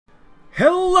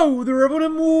Hello there everyone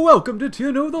and welcome to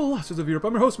TNO, the Losses of Europe.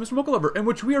 I'm your host, Mr. Mochalover, in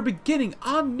which we are beginning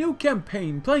a new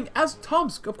campaign, playing as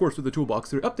Tomsk, of course with the Toolbox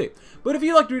 3 update. But if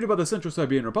you'd like to read about the Central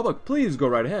Siberian Republic, please go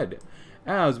right ahead,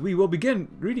 as we will begin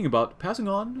reading about passing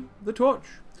on the torch.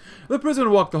 The prisoner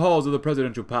walked the halls of the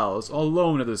presidential palace,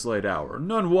 alone at this late hour.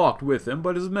 None walked with him,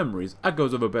 but his memories,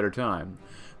 echoes of a better time.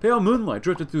 Pale moonlight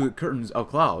drifted through the curtains of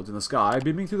clouds in the sky,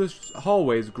 beaming through the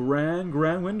hallway's grand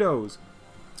windows.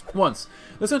 Once,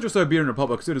 the Central Siberian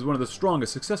Republic stood as one of the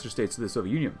strongest successor states to the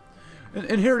Soviet Union.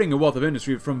 Inheriting a wealth of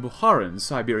industry from Bukharin's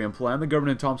Siberian plan, the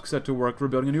government in Tomsk set to work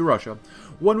rebuilding a new Russia,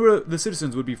 one where the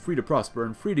citizens would be free to prosper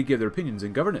and free to give their opinions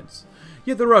in governance.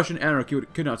 Yet the Russian anarchy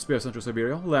could not spare Central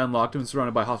Siberia, landlocked and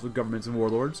surrounded by hostile governments and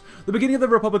warlords. The beginning of the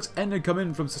republic's end had come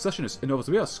in from secessionists in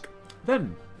Novosibirsk.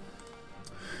 Then,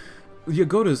 the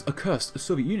Yagoda's accursed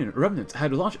Soviet Union remnants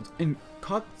had launched an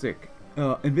Cossack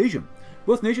invasion.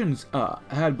 Both nations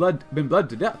had been bled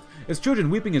to death. As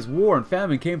children weeping as war and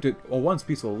famine came to a once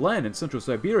peaceful land in Central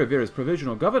Siberia, various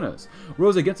provisional governors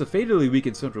rose against a fatally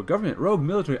weakened central government. Rogue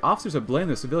military officers have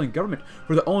blamed the civilian government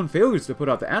for their own failures to put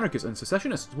out the anarchists and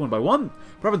secessionists. One by one,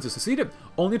 provinces seceded,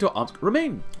 only until Omsk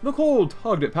remained. The cold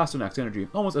tugged at Pasternak's energy,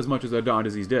 almost as much as the dawn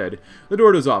disease did. The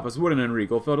door to his office, wooden and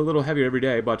regal, felt a little heavier every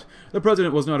day, but the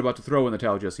president was not about to throw in the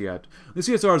towel just yet. The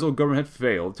CSR's old government had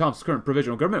failed. Tomsk's current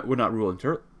provisional government would not rule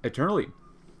eternally.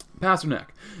 Pasternak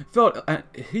felt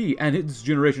he and his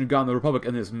generation had gotten the Republic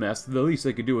in this mess. The least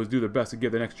they could do was do their best to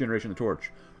give the next generation the torch.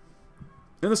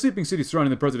 In the sleeping cities surrounding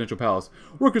the presidential palace,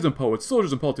 workers and poets,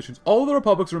 soldiers and politicians, all of the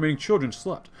Republic's remaining children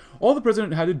slept. All the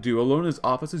president had to do, alone in his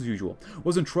office as usual,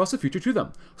 was entrust the future to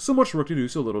them. So much work to do,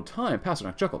 so little time.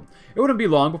 Pasternak chuckled. It wouldn't be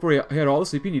long before he had all the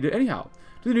sleep he needed anyhow.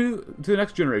 To the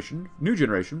next generation, new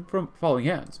generation, from failing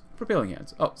hands.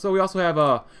 Oh, so we also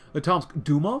have the Tomsk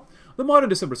Duma. The modern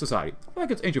Decembrist society, like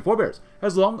its ancient forebears,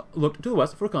 has long looked to the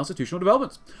West for constitutional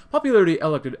developments. Popularly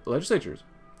elected legislatures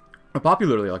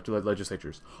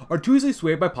are too easily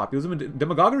swayed by populism and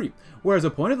demagoguery, whereas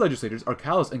appointed legislators are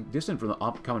callous and distant from the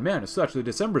common man. As such, the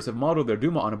Decembrists have modeled their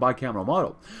Duma on a bicameral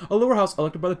model. A lower house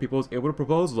elected by the people is able to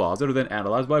propose laws that are then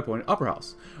analyzed by appointed upper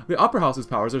house. The upper house's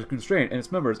powers are constrained, and its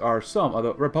members are some of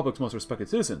the Republic's most respected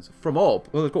citizens, from all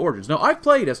political origins. Now, I've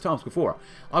played as Tomsk before.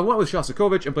 I went with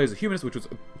Shostakovich and played as a humanist, which was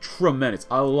tremendous.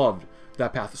 I loved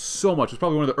that path so much. It's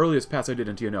probably one of the earliest paths I did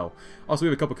in TNO. Also, we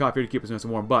have a cup of coffee to keep us nice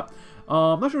and warm, but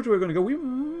I'm not sure which way we're going to go.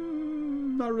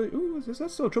 Not really. Ooh, is that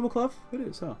still triple clef? It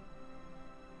is, huh?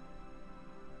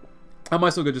 I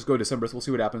might still just go Decembrists. We'll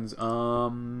see what happens. We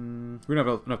don't have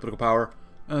enough political power.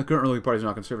 Current ruling party is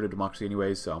not conservative democracy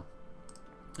anyways, so.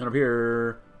 And over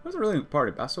here, what's the ruling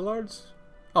party? Bastelards?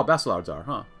 Oh, Bastelards are,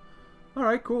 huh?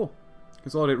 Alright, cool.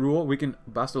 Consolidate rule, weaken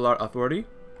Bastillard authority.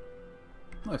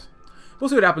 Nice. We'll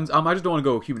see what happens. I just don't want to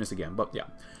go humanist again, but yeah.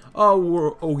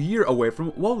 We're a year away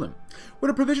from Wolin,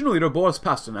 when a provisional leader, Boris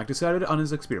Pasternak, decided on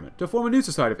his experiment to form a new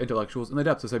society of intellectuals in the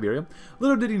depths of Siberia.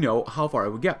 Little did he know how far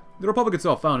it would get. The Republic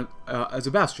itself found it as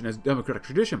a bastion as democratic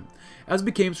tradition, as it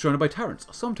became surrounded by tyrants,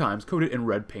 sometimes coated in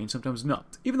red paint, sometimes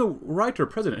not. Even the writer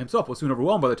president himself was soon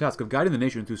overwhelmed by the task of guiding the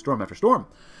nation through storm after storm.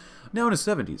 Now in his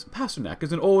 70s, Pasternak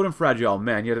is an old and fragile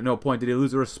man, yet at no point did he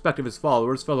lose the respect of his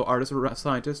followers, fellow artists, or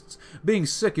scientists. Being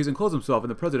sick, he's enclosed himself in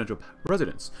the presidential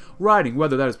residence, writing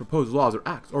whether that is proposed laws or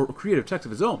acts, or creative texts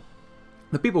of his own.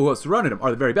 The people who have surrounded him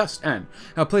are the very best, and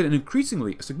have played an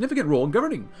increasingly significant role in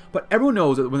governing. But everyone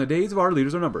knows that when the days of our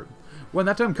leaders are numbered, when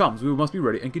that time comes, we must be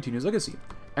ready and continue his legacy.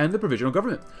 And the provisional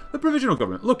government. The provisional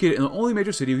government, located in the only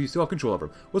major city he still had control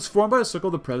over, was formed by a circle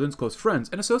of the president's close friends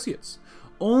and associates.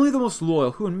 Only the most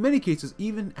loyal, who in many cases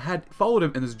even had followed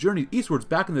him in his journey eastwards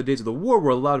back in the days of the war, were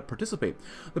allowed to participate.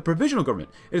 The provisional government,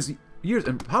 in its years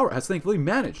in power, has thankfully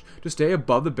managed to stay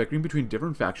above the bickering between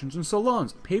different factions and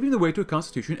Salons, paving the way to a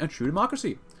constitution and true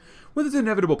democracy. With its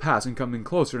inevitable passing coming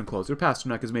closer and closer,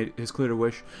 Pasternak has made his clear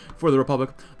wish for the Republic.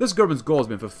 This government's goal has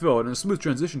been fulfilled, and a smooth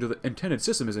transition to the intended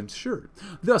system is ensured.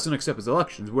 Thus, in acceptance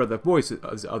elections, where the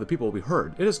voices of the people will be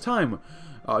heard, it is time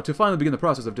to finally begin the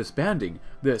process of disbanding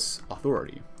this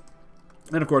authority.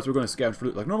 And of course, we're going to scavenge for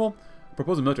loot like normal.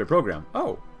 Propose a military program.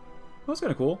 Oh, that's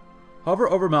kind of cool. Hover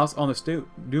over mouse on the State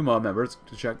Duma members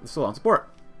to check the Salon support.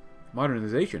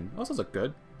 Modernization. Oh, sounds like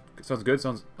good. Sounds good.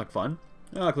 Sounds like fun.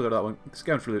 I'll clear that one.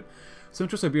 Scavenge for loot.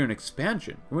 Central Siberian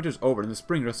expansion. The winter's over, and the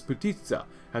spring Rasputitsa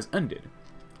has ended.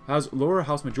 Has lower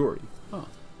house majority. Huh.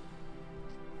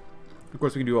 Of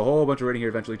course, we can do a whole bunch of raiding here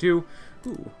eventually, too.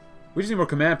 Ooh. We just need more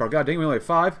command power. God dang, we only have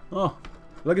 5. Oh.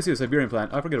 Legacy of the Siberian plan.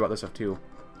 I forget about this stuff, too.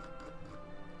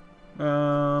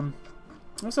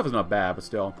 This stuff is not bad, but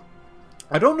still.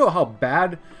 I don't know how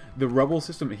bad the rebel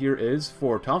system here is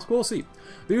for Tomsk. We'll see.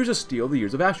 The years of steel, the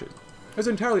years of ashes. It was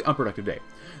an entirely unproductive day.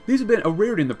 These had been a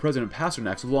rarity in the President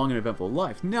Pasternak's long and eventful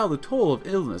life. Now the toll of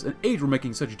illness and age were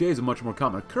making such days a much more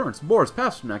common occurrence. Boris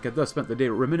Pasternak had thus spent the day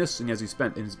reminiscing as he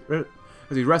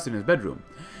rested in his bedroom.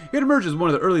 He had emerged as one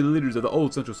of the early leaders of the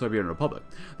old Central Siberian Republic.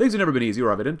 Things had never been easy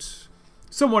or evident.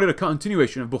 Some wanted a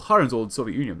continuation of Bukharin's old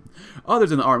Soviet Union.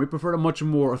 Others in the army preferred a much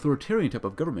more authoritarian type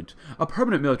of government, a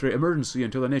permanent military emergency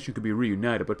until the nation could be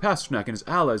reunited. But Pasternak and his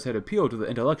allies had appealed to the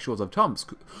intellectuals of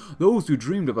Tomsk, those who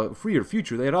dreamed of a freer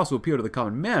future. They had also appealed to the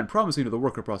common man, promising to the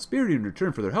worker prosperity in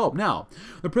return for their help. Now,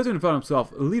 the president found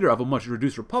himself leader of a much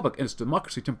reduced republic, and its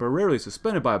democracy temporarily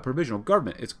suspended by a provisional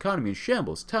government, its economy in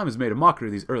shambles. Time has made a mockery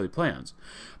of these early plans.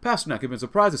 Pasternak had been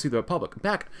surprised to see the republic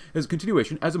back as a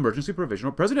continuation as emergency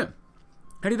provisional president.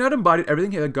 Had he not embodied everything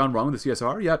that had gone wrong with the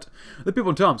CSR, yet the people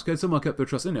in Tomsk had somehow kept their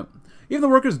trust in him. Even the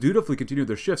workers dutifully continued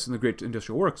their shifts in the great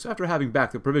industrial works after having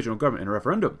backed the provisional government in a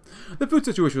referendum. The food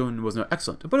situation was not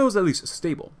excellent, but it was at least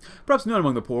stable. Perhaps none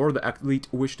among the poor or the elite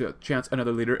wished to chance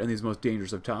another leader in these most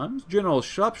dangerous of times. General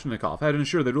Shapshnikov had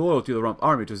ensured the loyalty of the Rump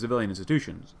army to civilian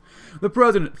institutions. The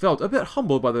president felt a bit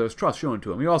humbled by the trust shown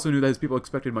to him. He also knew that his people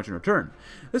expected much in return.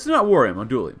 This did not worry him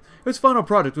unduly. His final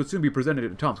project would soon be presented to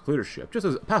Tomsk leadership. Just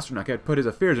as Pasternak had put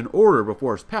his affairs in order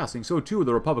before his passing, so too would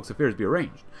the Republic's affairs be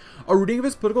arranged. A reading of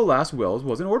his political last wills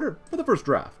was in order for the first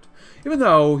draft. Even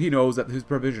though he knows that his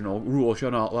provisional rule shall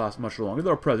not last much longer,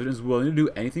 the president is willing to do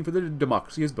anything for the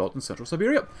democracy he has built in Central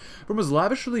Siberia. From his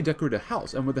lavishly decorated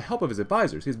house, and with the help of his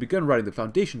advisors, he has begun writing the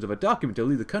foundations of a document to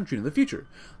lead the country into the future.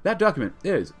 That document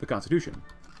is the Constitution.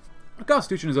 The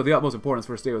Constitution is of the utmost importance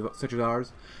for a state such as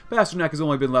ours. Pasternak has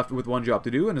only been left with one job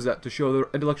to do, and is that to show the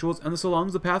intellectuals and the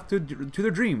Salons the path to their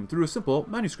dream through a simple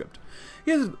manuscript. He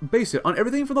has based it on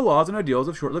everything from the laws and ideals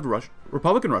of short-lived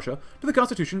Republican Russia to the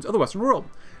constitutions of the Western world.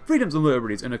 Freedoms and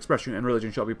liberties in expression and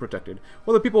religion shall be protected,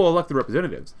 while the people will elect the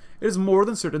representatives. It is more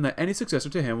than certain that any successor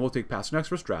to him will take Pasternak's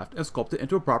first draft and sculpt it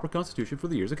into a proper constitution for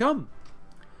the years to come.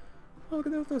 Oh, look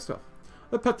at this stuff.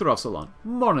 The Petrov Salon.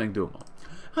 Morning Duma.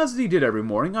 As he did every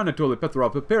morning, Anatoly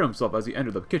Petrov prepared himself as he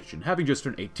entered the kitchen. Having just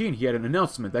turned 18, he had an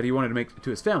announcement that he wanted to make to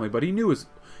his family, but he knew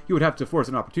he would have to force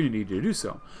an opportunity to do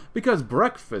so, because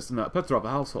breakfast in the Petrov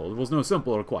household was no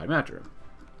simple or quiet matter.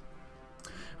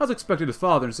 As expected, his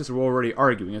father and sister were already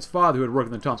arguing. His father, who had worked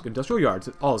in the Tomsk industrial yards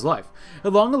all his life,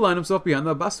 had long aligned himself behind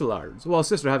the Bastilards, while his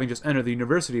sister, having just entered the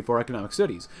University for Economic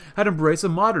Studies, had embraced the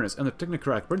modernist and the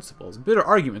technocratic principles. Bitter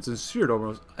arguments ensued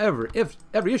over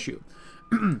every issue.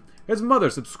 His mother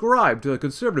subscribed to the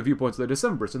conservative viewpoints of the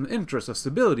Decembrists in the interest of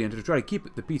stability and to try to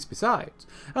keep the peace besides.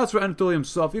 As for Anatoly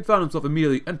himself, he had found himself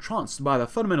immediately entranced by the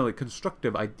fundamentally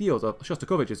constructive ideals of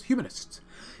Shostakovich's humanists.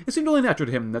 It seemed only natural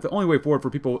to him that the only way forward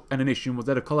for people and a nation was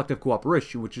that of collective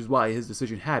cooperation, which is why his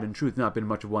decision had, in truth, not been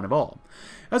much of one at all.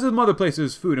 As his mother placed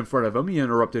his food in front of him, he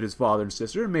interrupted his father and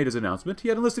sister and made his announcement. He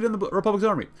had enlisted in the Republic's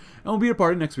army and will be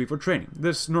departing next week for training.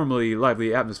 This normally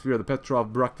lively atmosphere of the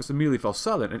Petrov breakfast immediately fell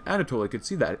silent, and Anatoly could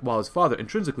see that, while his father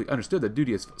intrinsically understood the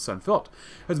duty his son felt,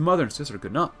 his mother and sister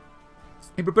could not.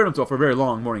 He prepared himself for a very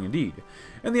long morning indeed.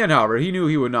 In the end, however, he knew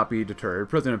he would not be deterred.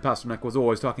 President Pasternak was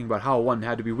always talking about how one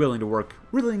had to be willing to work,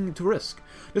 willing to risk,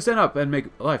 to stand up and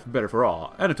make life better for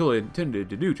all. Anatoly intended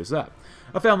to do just that.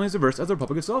 A family as diverse as the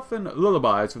Republic itself, and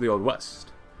lullabies for the Old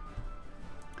West.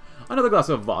 Another glass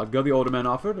of vodka the older man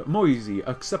offered. Moisey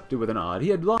accepted with a nod. He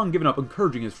had long given up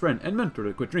encouraging his friend and mentor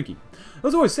to quit drinking. It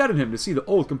was always sad in him to see the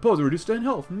old composer reduced to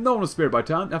health. No one was spared by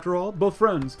time, after all. Both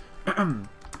friends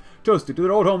toasted to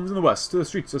their old homes in the west, to the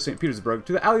streets of St. Petersburg,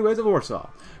 to the alleyways of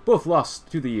Warsaw. Both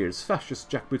lost to the years, fascist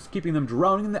jackboots keeping them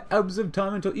drowning in the ebbs of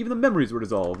time until even the memories were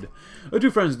dissolved. The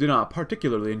two friends did not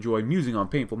particularly enjoy musing on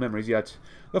painful memories yet.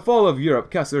 The fall of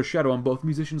Europe cast their shadow on both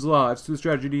musicians' lives. To this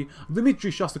tragedy, Dmitry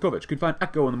Shostakovich could find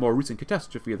echo in the more recent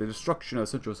catastrophe of the destruction of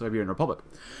the Central Siberian Republic.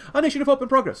 A nation of hope and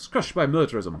progress, crushed by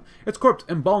militarism, its corpse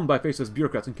embalmed by faceless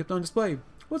bureaucrats and kept on display.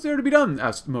 What's there to be done?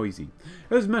 Asked Moisey.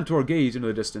 His mentor gazed into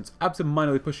the distance,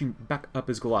 absent-mindedly pushing back up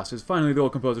his glasses. Finally, the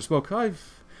old composer spoke.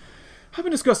 I've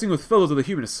been discussing with fellows of the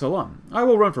humanist Salon. I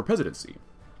will run for presidency.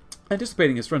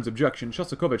 Anticipating his friend's objection,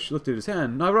 Shostakovich lifted his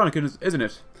hand. Ironic, isn't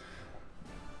it?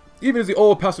 Even as the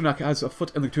old Pasternak has a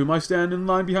foot in the tomb, I stand in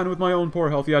line behind him with my own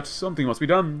poor health, yet something must be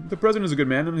done. The president is a good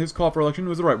man, and his call for election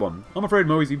was the right one. I'm afraid,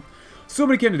 Moisey. So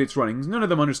many candidates running, none of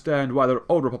them understand why the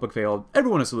old republic failed.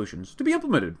 Everyone has solutions, to be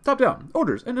implemented, top-down,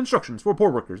 orders and instructions for poor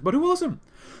workers. But who will listen?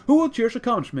 Who will cherish a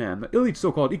common man? The elite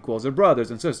so-called equals, their brothers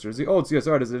and sisters. The old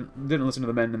CSR didn't listen to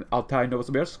the men in Altai,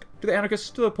 Novosibirsk, to the anarchists,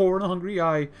 to the poor and the hungry.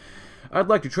 I'd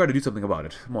like to try to do something about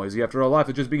it, Moisey. After a life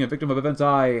of just being a victim of events,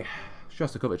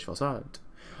 Shostakovich fell silent.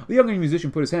 The young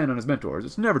musician put his hand on his mentor's.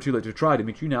 It's never too late to try to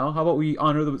meet you now. How about we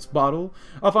honor this bottle?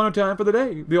 I'll find a time for the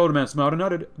day. The older man smiled and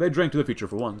nodded. They drank to the future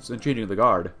for once, and changing the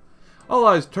guard. All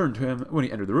eyes turned to him when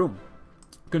he entered the room.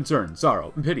 Concern,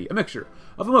 sorrow, and pity, a mixture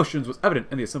of emotions was evident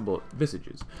in the assembled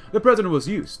visages. The president was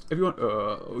used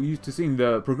to seeing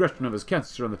the progression of his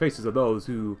cancer on the faces of those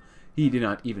who he did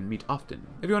not even meet often.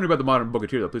 If you wonder about the modern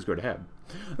Bogatyr, though, please go ahead.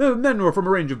 The men were from a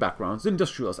range of backgrounds: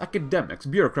 industrialists, academics,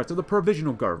 bureaucrats of the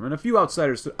provisional government. A few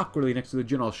outsiders stood awkwardly next to the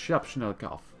General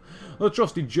Shapshnikov. The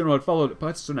trusty general had followed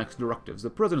Pasternak's directives. The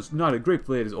president nodded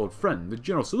gratefully at his old friend. The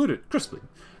general saluted crisply.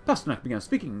 Pasternak began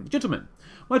speaking. Gentlemen,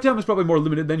 my time is probably more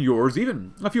limited than yours,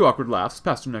 even. A few awkward laughs.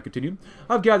 Pasternak continued.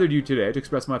 I've gathered you today to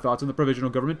express my thoughts on the provisional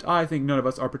government. I think none of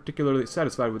us are particularly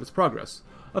satisfied with its progress.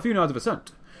 A few nods of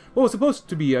assent. What was supposed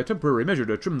to be a temporary measure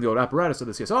to trim the old apparatus of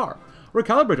the CSR,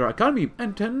 recalibrate our economy,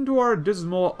 and tend to our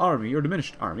dismal army or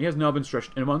diminished army has now been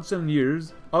stretched into months and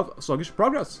years of sluggish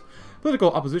progress.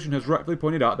 Political opposition has rightfully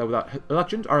pointed out that without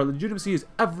elections, our legitimacy is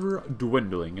ever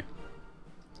dwindling.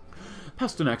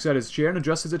 Pasternak sat his chair and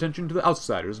addressed his attention to the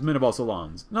outsiders, men of all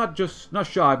Salons, not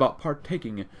shy about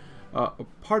partaking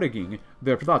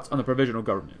their thoughts on the provisional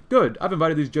government. Good. I've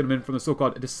invited these gentlemen from the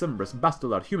so-called Decembrists,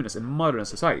 bastard, humanist, and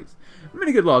modernist societies.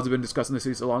 Many good laws have been discussed in the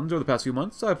city salons over the past few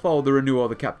months. I've followed the renewal of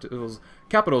the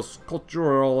capital's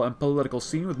cultural and political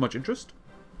scene with much interest.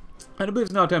 And I believe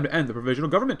it's now time to end the provisional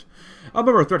government. A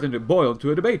member threatened to boil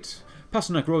into a debate.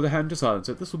 Pasternak rose a hand to silence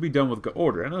it. This will be done with good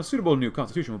order, and a suitable new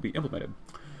constitution will be implemented.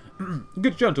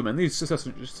 Good gentlemen, these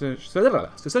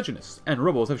secessionists and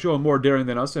rebels have shown more daring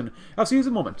than us and have seized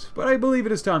the moment, but I believe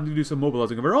it is time to do some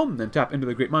mobilizing of our own and tap into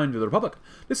the great mind of the Republic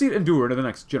to see it endure into the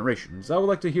next generations. I would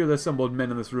like to hear the assembled men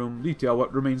in this room detail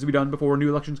what remains to be done before new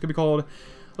elections can be called.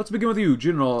 Let's begin with you,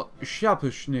 General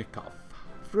Shapshnikov.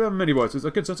 From many voices,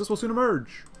 a consensus will soon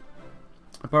emerge.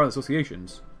 A part of the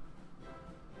associations.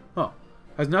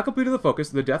 Has now completed the focus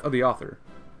of the death of the author.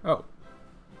 Oh.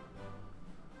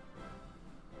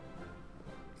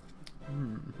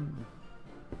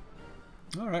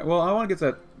 Alright, well, I want to get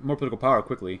that more political power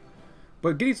quickly.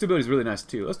 But getting stability is really nice,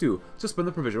 too. Let's do suspend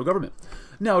the provisional government.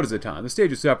 Now it is the time. The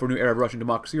stage is set for a new era of Russian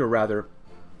democracy, or rather,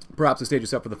 perhaps the stage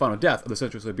is set for the final death of the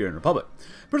Central Siberian Republic.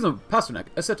 President Pasternak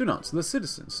is set to announce to the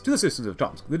citizens of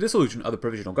Tomsk the dissolution of the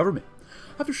provisional government.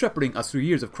 After shepherding us through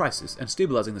years of crisis and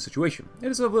stabilizing the situation, it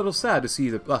is a little sad to see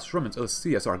the last remnants of the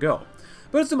CSR go.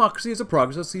 But its democracy is a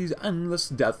progress that sees endless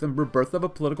death and rebirth of a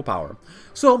political power.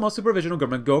 So must the provisional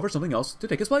government go for something else to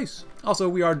take its place. Also,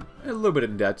 we are a little bit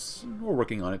in debt. We're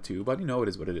working on it too, but you know, it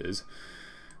is what it is.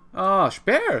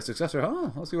 Speer, successor,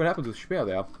 huh? Let's see what happens with Speer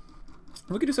there.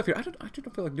 We can do stuff here. I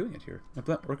don't feel like doing it here.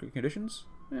 Implement working conditions?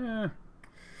 I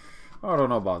don't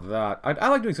know about that. I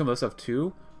like doing some of this stuff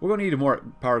too. We're going to need a more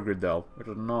power grid though, which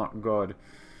is not good.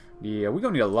 Yeah, we're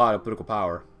going to need a lot of political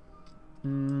power.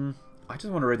 I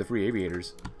just want to raid the free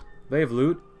aviators. They have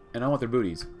loot, and I want their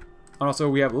booties. And also,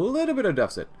 we have a little bit of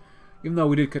deficit. Even though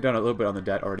we did cut down a little bit on the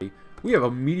debt already. We have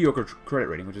a mediocre credit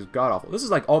rating, which is god-awful. This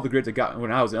is like all the grades I got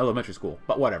when I was in elementary school.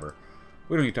 But whatever.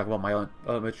 We don't need to talk about my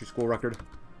elementary school record.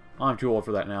 I'm too old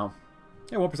for that now.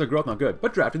 Yeah, 1% growth, not good,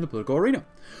 but drafting the political arena.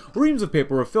 Reams of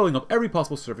paper were filling up every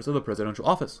possible surface of the presidential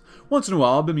office. Once in a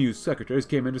while, bemused secretaries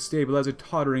came in to stabilize the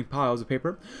tottering piles of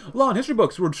paper. Law and history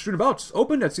books were strewn about,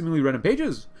 opened at seemingly random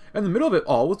pages. In the middle of it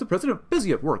all was the president,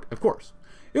 busy at work, of course.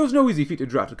 It was no easy feat to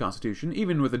draft a constitution,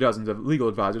 even with the dozens of legal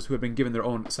advisors who had been given their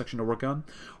own section to work on.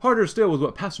 Harder still was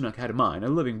what Pasternak had in mind, a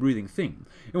living, breathing thing,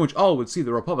 in which all would see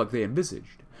the republic they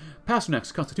envisaged.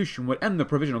 Pasternak's constitution would end the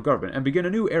provisional government and begin a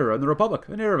new era in the republic,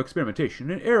 an era of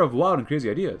experimentation, an era of wild and crazy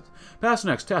ideas.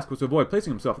 Pasternak's task was to avoid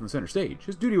placing himself on the center stage.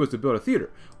 His duty was to build a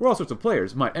theater, where all sorts of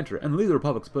players might enter and lead the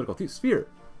republic's political sphere,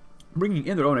 bringing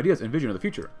in their own ideas and vision of the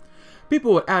future.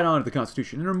 People would add on to the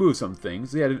Constitution and remove some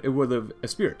things, yet it would live a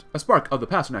spirit, a spark of the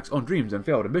Pasternak's own dreams and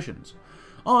failed ambitions.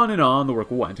 On and on the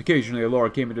work went. Occasionally Laura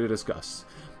came in to discuss.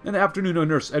 In the afternoon, a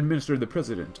nurse administered the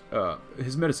president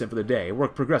his medicine for the day.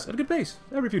 Work progressed at a good pace.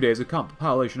 Every few days, a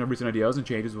compilation of recent ideas and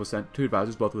changes was sent to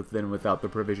advisors both within and without the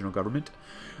provisional government.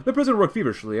 The president worked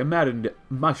feverishly, a maddened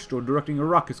maestro directing a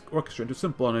orchestra into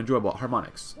simple and enjoyable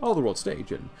harmonics, all the world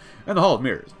stage, and the Hall of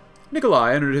Mirrors.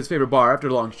 Nikolai entered his favorite bar after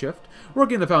a long shift.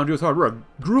 Working in the foundry was hard work,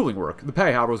 grueling work. The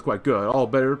pay, however, was quite good, all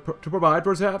better to provide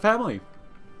for his family.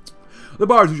 The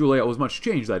bar's usual layout was much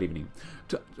changed that evening.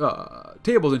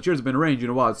 Tables and chairs had been arranged in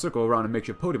a wide circle around a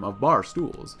makeshift podium of bar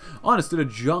stools. On it stood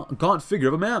a gaunt figure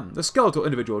of a man, the skeletal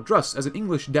individual dressed as an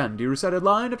English dandy, recited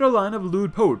line after line of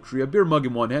lewd poetry, a beer mug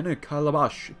in one hand and a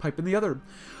calabash pipe in the other.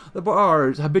 The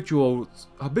bar's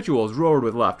habituals roared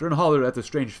with laughter and hollered at the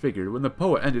strange figure when the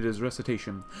poet ended his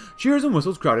recitation. Cheers and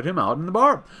whistles crowded him out in the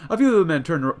bar. A few of the men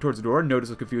turned towards the door and noticed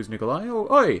the confused Nikolai. "Oh,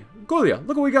 oi, Golia,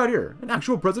 look what we got here. An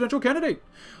actual presidential candidate."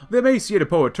 The emaciated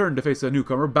poet turned to face the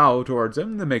newcomer, bowed towards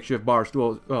him, the makeshift bar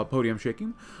stool podium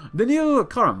shaking. Daniil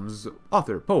Karam's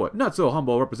author, poet, not so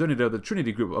humble representative of the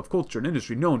Trinity group of culture and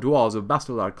industry known to all as a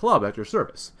Bastillard Club at your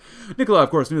service. Nikolai, of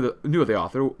course, knew of the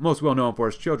author, most well known for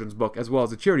his children's book, as well as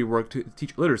the charity work to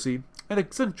teach literacy. An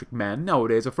eccentric man,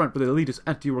 nowadays a front for the elitist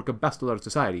anti-work of Bastillard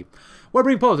society. Why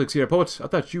bring politics here, poet? I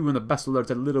thought you and the Bastillards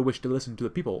had little wish to listen to the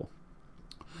people.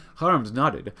 Harms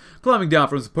nodded, climbing down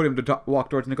from his podium to walk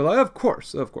towards Nikolai. Of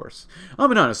course.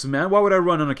 I'm an honest man. Why would I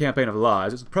run on a campaign of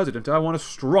lies? As president, I want a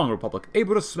strong republic,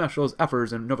 able to smash those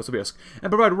efforts in Novosibirsk, and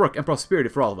provide work and prosperity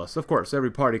for all of us. Of course, every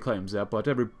party claims that, but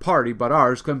every party but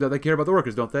ours claims that they care about the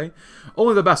workers, don't they?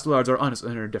 Only the Bastillards are honest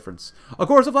in their indifference. A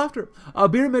chorus of laughter. A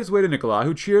beer made its way to Nikolai,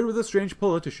 who cheered with a strange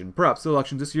politician. Perhaps the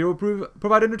elections this year will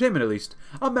provide entertainment at least.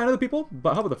 A man of the people?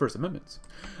 But how about the First Amendment?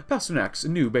 Pasternak's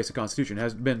new basic constitution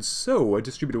has been so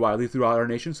distributed widely throughout our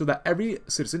nation so that every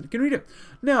citizen can read it.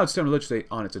 Now it's time to legislate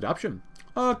on its adoption.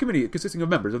 A committee consisting of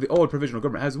members of the old provisional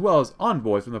government as well as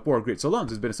envoys from the 4 great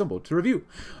Salons has been assembled to review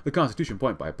the constitution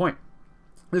point by point.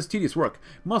 This tedious work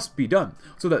must be done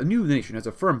so that the new nation has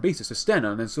a firm basis to stand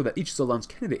on and so that each Salon's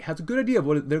candidate has a good idea of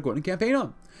what they're going to campaign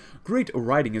on. Great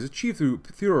writing is achieved through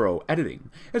thorough editing.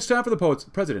 It's time for the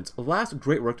president's last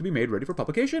great work to be made ready for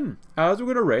publication. As we're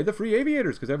going to raid the free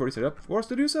aviators, because I've already set up for us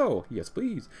to do so. Yes,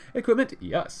 please. Equipment,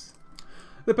 yes.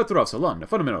 The Petrov Salon,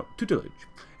 fundamental tutelage.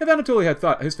 If Anatoly had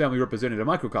thought his family represented a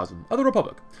microcosm of the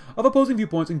Republic, of opposing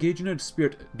viewpoints engaged in a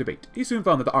spirit debate, he soon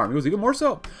found that the army was even more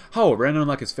so. However, and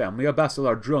unlike his family, a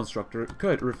Bastillard drill instructor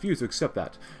could refuse to accept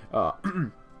that.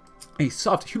 A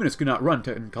soft humanist could not run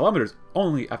 10 kilometers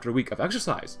only after a week of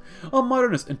exercise. A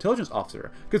modernist intelligence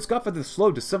officer could scoff at the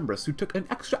slow Decembrists who took an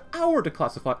extra hour to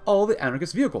classify all the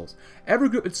anarchist vehicles. Every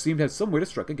group, it seemed, had some way to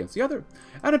strike against the other.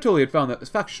 Anatoly had found that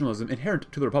factionalism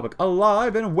inherent to the Republic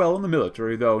alive and well in the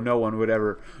military, though no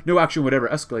action would ever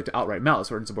escalate to outright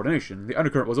malice or insubordination. The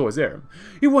undercurrent was always there.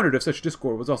 He wondered if such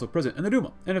discord was also present in the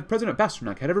Duma, and if President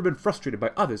Pasternak had ever been frustrated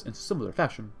by others in similar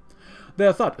fashion.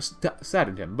 The thought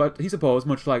saddened him, but he supposed,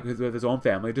 much like with his own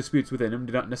family, disputes within him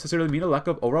did not necessarily mean a lack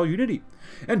of overall unity.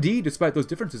 Indeed, despite those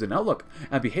differences in outlook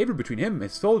and behavior between him,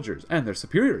 his soldiers, and their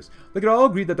superiors, they could all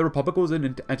agree that the Republic was an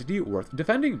entity worth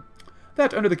defending.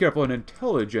 That, under the careful and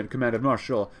intelligent command of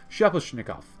Marshal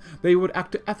Shaposhnikov, they would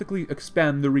act to ethically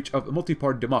expand the reach of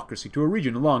multi-party democracy to a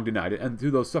region long denied it and to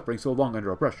those suffering so long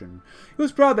under oppression. He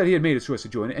was proud that he had made his choice to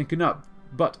join it and could not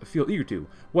but feel eager to,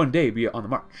 one day, be on the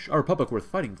march, a republic worth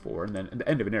fighting for, and then the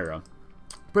end of an era.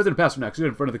 President Pasternak stood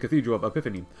in front of the Cathedral of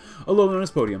Epiphany, alone on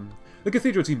his podium. The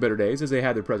cathedral had seen better days, as they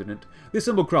had their president. The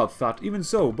assembled crowd thought even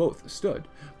so both stood,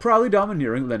 proudly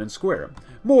domineering Lenin Square.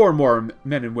 More and more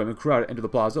men and women crowded into the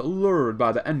plaza, lured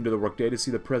by the end of the workday to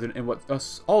see the president in what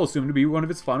us all assumed to be one of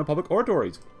his final public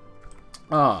oratories.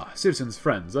 Ah, citizens,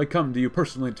 friends, I come to you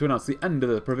personally to announce the end of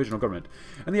the provisional government,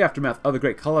 and the aftermath of the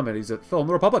great calamities that fell on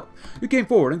the Republic. You came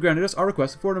forward and granted us our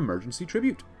request for an emergency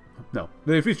tribute. No,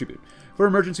 the free tribute. For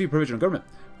emergency provisional government.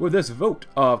 With this vote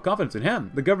of confidence in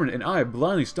hand, the government and I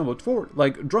blindly stumbled forward,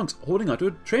 like drunks holding onto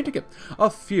a train ticket,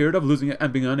 afeared of losing it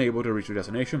and being unable to reach their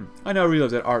destination. I now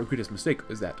realize that our greatest mistake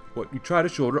is that what we try to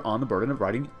shoulder on the burden of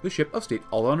riding the ship of state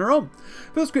all on our own.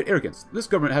 For this great arrogance, this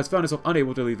government has found itself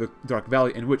unable to leave the dark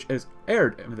valley in which it has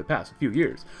erred in the past few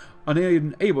years,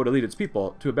 unable to lead its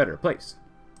people to a better place.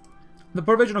 The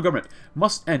provisional government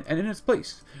must end, and in its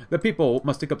place, the people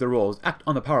must take up their roles, act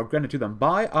on the power granted to them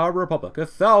by our republic.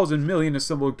 1,000 million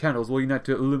assembled candles will unite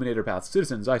to illuminate our path.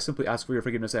 Citizens, I simply ask for your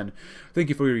forgiveness and thank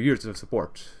you for your years of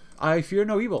support. I fear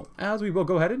no evil, as we will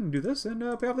go ahead and do this and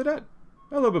pay off the debt.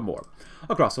 A little bit more.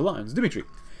 Across the lines. Dmitry,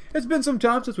 it's been some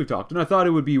time since we talked, and I thought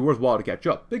it would be worthwhile to catch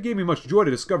up. It gave me much joy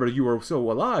to discover that you were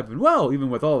so alive and well, even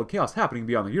with all the chaos happening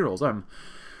beyond the Urals. I'm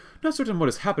not certain what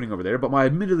is happening over there, but my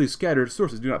admittedly scattered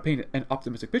sources do not paint an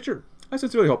optimistic picture. I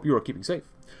sincerely hope you are keeping safe.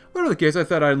 Whatever the case, I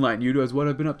thought I'd enlighten you as what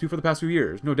I've been up to for the past few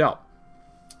years, no doubt.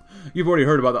 You've already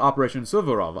heard about the Operation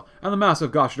Silverov and the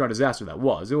massive gosh darn disaster that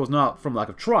was. It was not from lack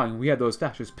of trying. We had those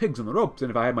fascist pigs on the ropes, and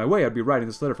if I had my way, I'd be writing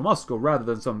this letter from Moscow rather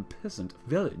than some peasant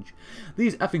village.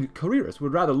 These effing careerists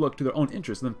would rather look to their own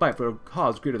interests than fight for a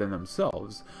cause greater than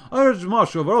themselves. I urge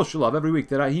Marshal Voroshilov every week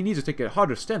that he needs to take a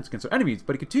harder stance against our enemies,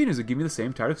 but he continues to give me the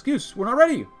same tired excuse. We're not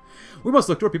ready. We must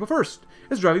look to our people first.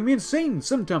 It's driving me insane.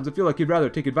 Sometimes I feel like he'd rather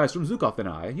take advice from Zhukov than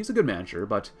I. He's a good man, sure,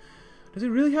 but does he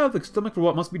really have the stomach for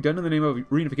what must be done in the name of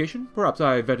reunification? Perhaps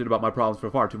I vented about my problems for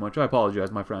far too much. I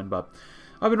apologize, my friend, but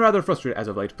I've been rather frustrated as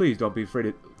of late. Please don't be afraid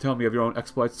to tell me of your own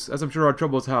exploits, as I'm sure our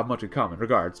troubles have much in common.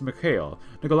 Regards, Mikhail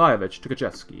Nikolaevich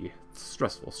Tukhachevsky.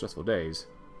 Stressful days.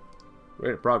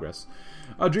 Rate of progress.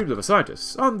 I dreamed of a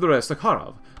scientist, Andrei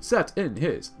Sakharov, sat in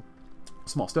his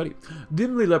small study,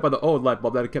 dimly lit by the old light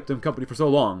bulb that had kept him company for so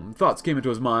long. Thoughts came into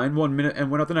his mind one minute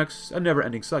and went out the next, a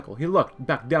never-ending cycle. He looked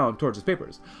back down towards his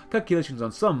papers, calculations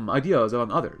on some, ideas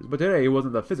on others, but today it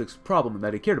wasn't the physics problem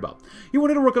that he cared about. He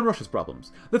wanted to work on Russia's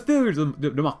problems. The failures of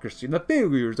the democracy and the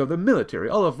failures of the military.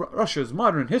 All of Russia's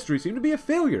modern history seemed to be a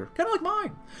failure, kind of like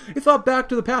mine. He thought back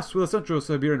to the past where the Central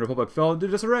Siberian Republic fell into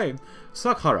disarray.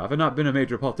 Sakharov had not been a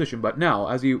major politician, but now,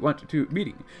 as he went to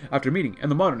meeting after meeting in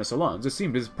the modernist salons, it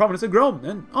seemed his prominence had grown,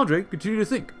 and Andrei continued to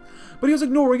think. But he was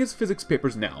ignoring his physics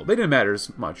papers now. They didn't matter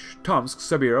as much. Tomsk,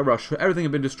 Siberia, Russia, everything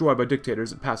had been destroyed by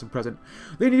dictators, past and present.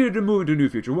 They needed to move into a new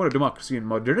future, one of democracy and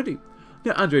modernity.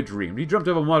 Yeah, Andrei dreamed. He dreamt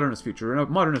of a modernist future, and a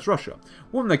modernist Russia.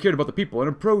 One that cared about the people and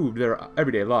improved their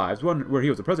everyday lives, one where he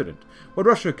was the president. What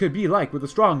Russia could be like with a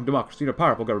strong democracy and a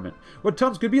powerful government. What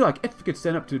Tomsk could be like if it could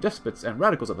stand up to despots and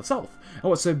radicals of the south. And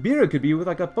what Siberia could be with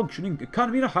like a functioning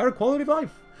economy and a higher quality of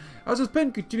life. As his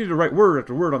pen continued to write word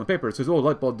after word on the papers, his old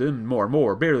light bulb dimmed more and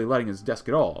more, barely lighting his desk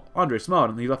at all. Andrei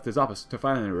smiled and he left his office to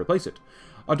finally replace it.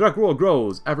 A dark world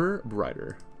grows ever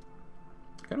brighter.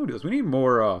 Can we do this? We need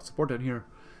more support down here.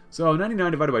 So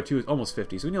 99 divided by 2 is almost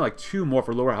 50, so we need like 2 more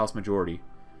for lower house majority.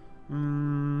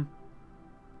 I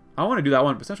want to do that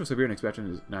one, but Central Siberian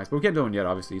expansion is nice, but we can't do one yet,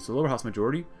 obviously. So lower house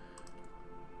majority.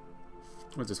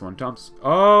 What's this one? Tomsk.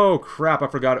 Oh, crap, I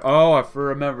forgot it. Oh, I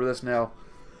remember this now.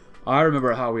 I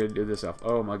remember how we did this stuff.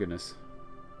 Oh, my goodness.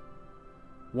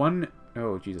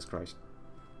 Oh, Jesus Christ.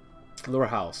 Lower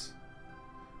house.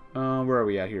 Where are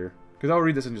we at here? Because I'll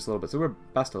read this in just a little bit. So we're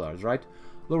Bastillards, right?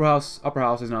 Lower house, upper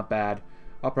house is not bad.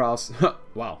 Upper house,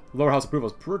 wow. Lower house approval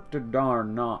is pretty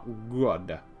darn not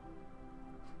good.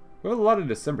 We have a lot of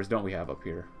Decembrists, don't we have up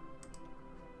here?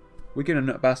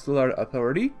 Weaken Bastillard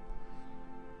authority.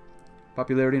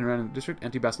 Popularity in random district.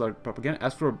 Anti-Bastillard propaganda.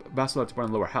 Ask for Bastillard support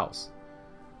in lower house.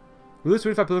 We lose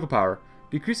 25 political power.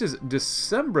 Decreases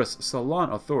Decembrist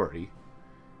Salon authority.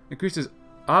 Increases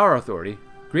our authority.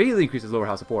 Greatly increases lower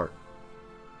house support.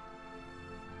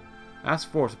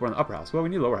 Ask for support in the upper house. Well, we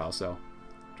need lower house, so.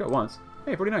 Try it once.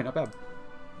 Hey, 49, not bad.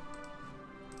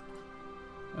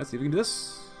 Let's see if we can do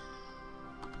this.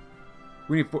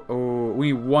 We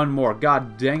need one more.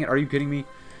 God dang it, are you kidding me?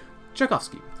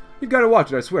 Tchaikovsky. You've got to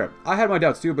watch it, I swear. I had my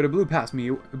doubts too, but it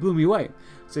blew me away,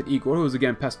 said Igor, who was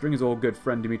again pestering his old good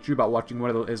friend Dmitry about watching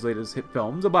one of his latest hit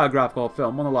films, a biographical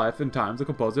film on the life and times of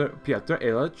composer Pyotr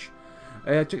Ilyich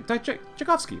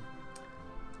Tchaikovsky.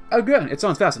 Again, it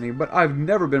sounds fascinating, but I've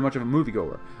never been much of a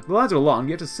moviegoer. The lines are long,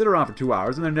 you have to sit around for 2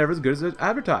 hours, and they're never as good as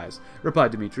advertised,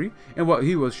 replied Dmitry, and what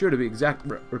he was sure to be exact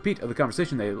repeat of the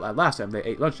conversation they had last time they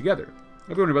ate lunch together. If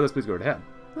you're wondering about this, please go ahead.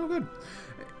 Oh, good.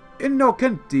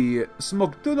 Innokenti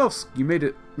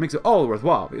Smoktunovsky makes it all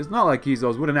worthwhile. It's not like he's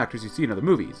those wooden actors you see in other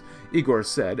movies, Igor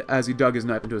said, as he dug his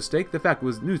knife into a steak. The fact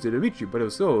was news to Dmitry, but it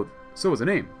was so was the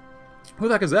name. Who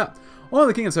the heck is that? One of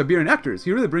the king of Siberian actors.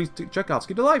 He really brings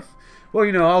Tchaikovsky to life. Well,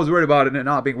 you know, I was worried about it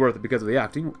not being worth it because of the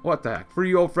acting. What the heck? For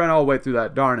you, old friend, I'll wait through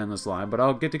that darn endless line, but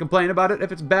I'll get to complain about it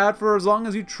if it's bad for as long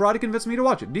as you try to convince me to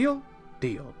watch it. Deal?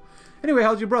 Deal. Anyway,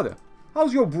 how's your brother?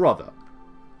 How's your brother?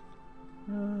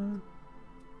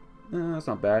 That's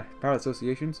not bad. Power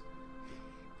associations.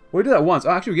 Well, we did that once.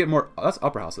 Oh, actually, we get more. Oh, that's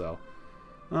upper house, though.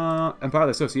 And power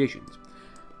associations.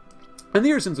 In the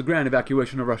years since the grand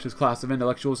evacuation of Russia's class of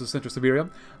intellectuals to Central Siberia,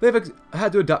 they have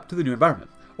had to adapt to the new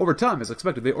environment. Over time, as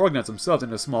expected, they organized themselves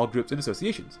into small groups and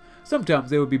associations. Sometimes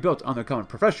they would be built on their common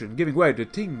profession, giving way to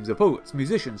teams of poets,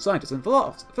 musicians, scientists, and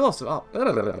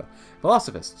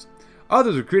philosophists.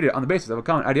 Others were created on the basis of a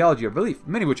common ideology or belief,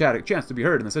 many of which had a chance to be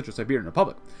heard in the Central Siberian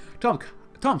Republic.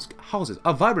 Tomsk houses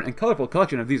a vibrant and colorful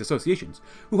collection of these associations,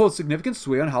 who hold significant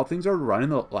sway on how things are run in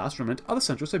the last remnant of the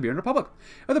Central Siberian Republic.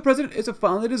 If the president is to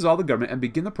finally dissolve the government and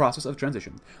begin the process of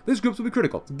transition, these groups will be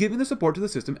critical, giving their support to the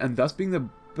system and thus being the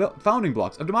founding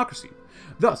blocks of democracy.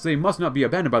 Thus, they must not be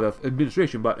abandoned by the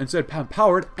administration, but instead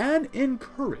empowered and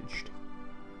encouraged.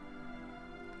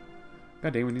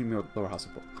 God dang, we need more lower house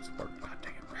support. God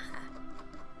dang it.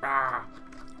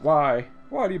 Why?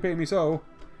 Why do you pay me so?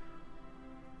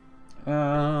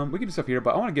 We can do stuff here,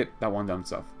 but I want to get that one done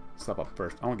stuff up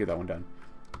first. I want to get that one done.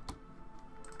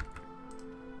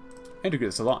 Integrate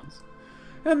the salons.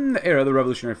 In the era of the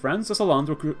revolutionary friends, the salons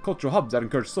were cultural hubs that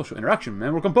encouraged social interaction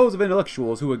and were composed of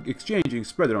intellectuals who would exchange and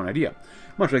spread their own idea.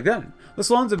 Much like then, the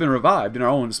salons have been revived in our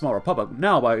own small republic,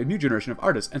 now by a new generation of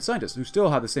artists and scientists who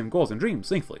still have the same goals and dreams,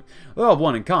 thankfully. They all have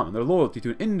one in common, their loyalty to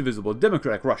an indivisible,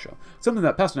 democratic Russia, something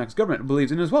that Pasternak's government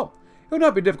believes in as well. it would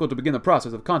not be difficult to begin the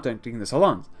process of contacting the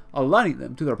Salons, aligning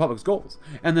them to the Republic's goals,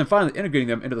 and then finally integrating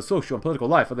them into the social and political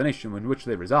life of the nation in which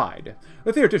they reside.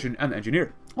 The theoretician and the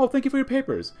engineer. Oh, thank you for your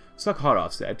papers,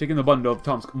 Sakharov said, taking the bundle of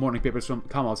Tomsk morning papers from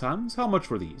Kamal's hands. How much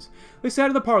for these? They sat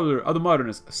in the parlor of the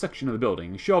modernist section of the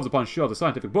building, shelves upon shelves of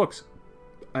scientific books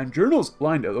and journals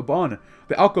lined upon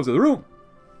the alcoves of the room.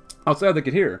 Outside they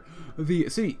could hear the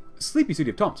sleepy city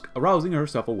of Tomsk arousing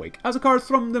herself awake as the cars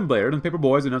thrummed and blared and paper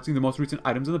boys announcing the most recent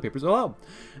items in the papers aloud.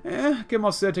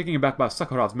 Kemal said, taken aback by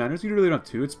Sakharov's manners. You really don't have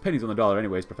to. It's pennies on the dollar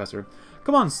anyways, Professor.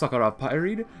 Come on, Sakharov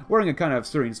parried, wearing a kind of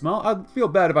serene smile. I'd feel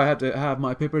bad if I had to have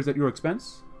my papers at your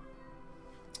expense.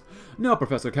 No,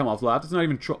 Professor, Kamalov laughed. It's not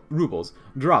even rubles.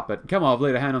 Drop it. Kamalov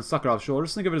laid a hand on Sakharov's shoulder.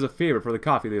 Think of it as a favor for the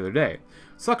coffee the other day.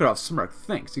 Sakharov smirked.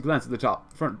 Thanks. He glanced at the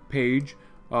front page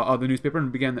of the newspaper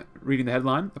and began reading the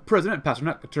headline. President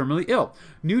Pasternak terminally ill.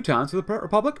 New times for the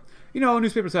Republic? You know,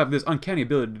 newspapers have this uncanny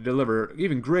ability to deliver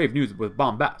even grave news with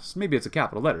bombast. Maybe it's a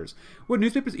capital letters. Would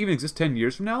newspapers even exist 10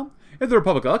 years from now? If the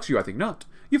Republic elects you, I think not.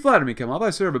 You flatter me, Kamal. I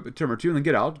serve a term or two and then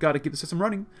get out. Gotta keep the system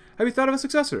running. Have you thought of a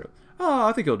successor?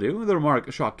 I think he'll do. The remark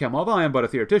shocked Kamal. I am but a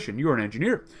theoretician. You are an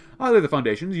engineer. I lay the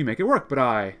foundations, you make it work, but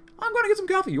I'm going to get some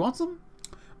coffee. You want some?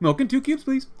 Milk and 2 cubes,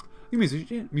 please.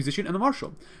 The musician and the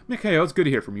marshal. Mikhail, it's good to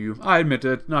hear from you. I admit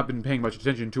I've not been paying much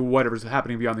attention to whatever's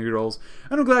happening beyond the Urals,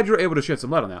 and I'm glad you're able to shed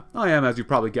some light on that. I am, as you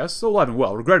probably guessed, so alive and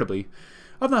well, regrettably.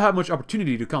 I've not had much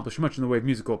opportunity to accomplish much in the way of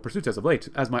musical pursuits as of late,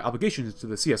 as my obligations to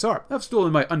the CSR have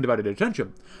stolen my undivided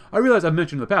attention. I realize I've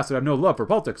mentioned in the past that I have no love for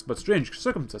politics, but strange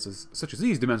circumstances such as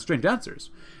these demand strange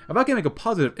answers. If I can make a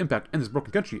positive impact in this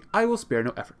broken country, I will spare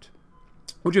no effort.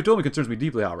 What you have told me concerns me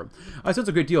deeply, however. I sense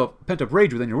a great deal of pent-up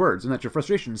rage within your words, and that your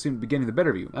frustration seems to be getting the better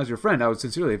of you. As your friend, I would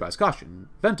sincerely advise caution.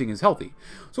 Venting is healthy,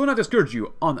 so I will not discourage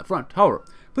you on that front. However,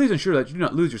 please ensure that you do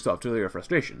not lose yourself to your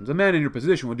frustrations. A man in your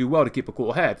position will do well to keep a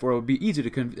cool head, for it would be easy to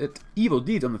commit evil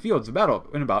deeds on the fields of battle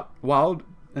and about wild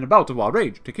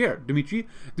rage. Take care, Dmitrievich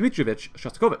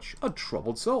Shostakovich, a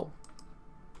troubled soul.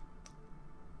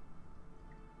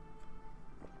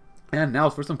 And now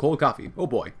for some cold coffee. Oh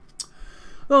boy.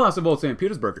 The last of old St.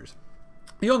 Petersburgers.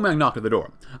 The young man knocked at the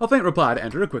door. A faint reply to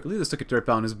enter. Quickly, the secretary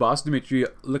found his boss, Dmitry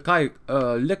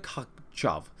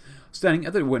Likhachov, standing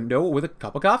at the window with a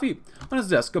cup of coffee. On his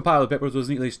desk, a pile of papers was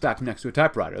neatly stacked next to a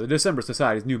typewriter. The Decembrist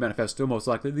Society's new manifesto, most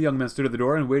likely. The young man stood at the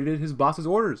door and waited his boss's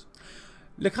orders.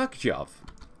 Likhachov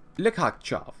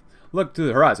looked to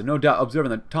the horizon, no doubt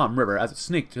observing the Tom River as it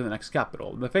snaked to the next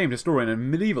capital. The famed historian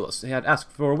and medievalist had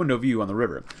asked for a window view on the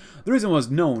river. The reason was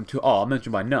known to all,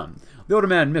 mentioned by none. The older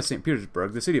man missed St.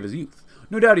 Petersburg, the city of his youth.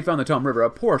 No doubt he found the Tom River a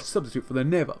poor substitute for the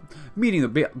Neva, meeting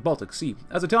the Baltic Sea.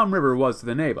 As the Tom River was to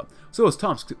the Neva, so was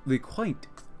Tomsk the quaint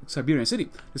Siberian city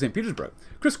to St. Petersburg,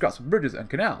 crisscrossed with bridges and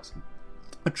canals.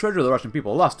 A treasure of the Russian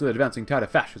people lost to the advancing tide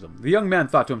of fascism. The young man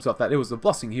thought to himself that it was a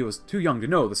blessing he was too young to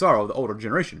know the sorrow of the older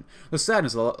generation, the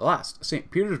sadness of the last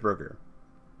St. Petersburger.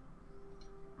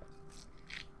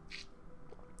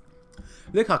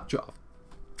 Likhachov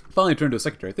finally turned to his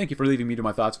secretary. Thank you for leaving me to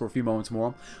my thoughts for a few moments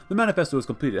more. The manifesto is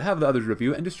completed. Have the others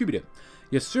review it and distribute it.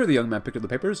 Yes, sir, the young man picked up the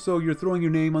papers. So you're throwing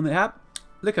your name on the hat?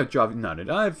 Likhachov nodded.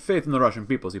 I have faith in the Russian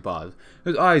people, as he paused.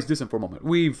 His eyes distant for a moment.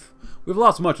 We've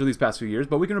lost much of these past few years,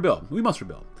 but we can rebuild. We must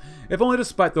rebuild. If only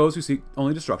despite those who seek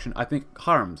only destruction, I think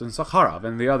Harms and Sakharov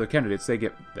and the other candidates, they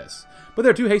get this. But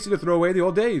they're too hasty to throw away the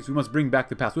old days. We must bring back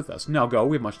the past with us. Now go,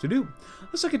 we have much to do.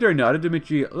 The secretary nodded.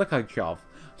 Dmitry Likhachov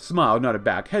smiled, nodded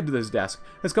back, headed to his desk.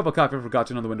 His cup of coffee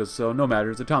forgotten on the windowsill. No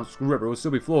matters. The Tomsk River would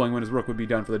still be flowing when his work would be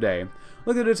done for the day.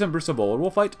 Look at the Decembrists of old. We'll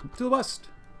fight to the west.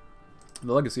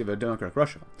 The legacy of a democratic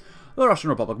Russia. The Russian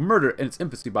Republic, murdered in its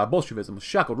infancy by Bolshevism,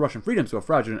 shackled Russian freedom to a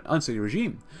fragile and unsteady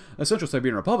regime. The Central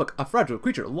Siberian Republic, a fragile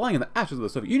creature lying in the ashes of the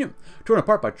Soviet Union, torn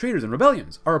apart by traitors and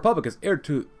rebellions. Our republic is heir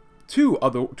to two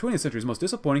of the 20th century's most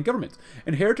disappointing governments,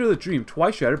 inherited a dream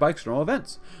twice shattered by external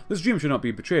events. This dream should not be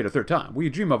betrayed a third time. We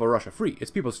dream of a Russia free, its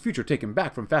people's future taken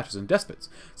back from fascists and despots.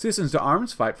 Citizens to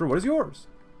arms, fight for what is yours.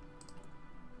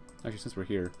 Actually, since we're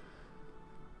here,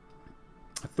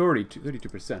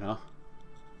 32%, huh?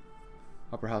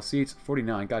 Upper house seats,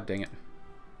 49. God dang it.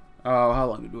 Oh, how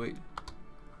long did we wait?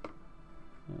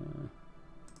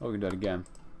 Oh, we can do it again.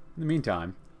 In the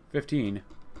meantime, 15.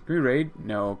 Can we raid?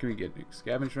 No. Can we get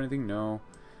scavenged or anything? No.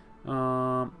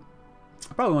 I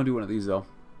probably want to do one of these, though.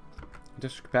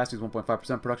 Industrial capacity is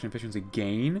 1.5%. Production efficiency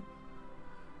gain.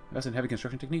 Invest in heavy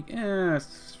construction technique.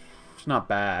 It's not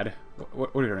bad.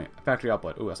 What are you doing? Factory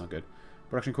output. Oh, that's not good.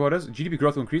 Production quotas. GDP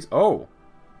growth will increase. Oh.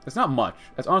 That's not much.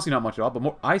 That's honestly not much at all, but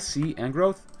more IC and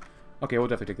growth? Okay, we'll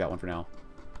definitely take that one for now.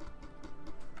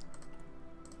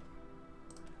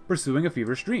 pursuing a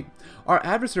feverish dream. Our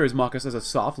adversaries mock us as a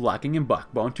soft, lacking in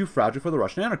backbone, too fragile for the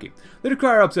Russian anarchy. They decry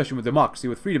our obsession with democracy,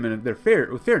 with freedom, and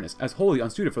with fairness as wholly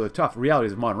unsuited for the tough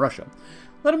realities of modern Russia.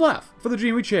 Let him laugh, for the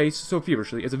dream we chase so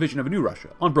feverishly is a vision of a new Russia,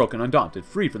 unbroken, undaunted,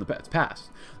 freed from its past.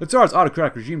 The Tsar's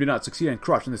autocratic regime did not succeed in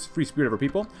crushing this free spirit of our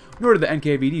people, nor did the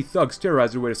NKVD thugs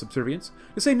terrorize their way to subservience.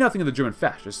 To say nothing of the German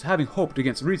fascists, having hoped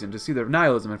against reason to see their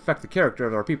nihilism infect the character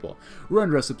of our people,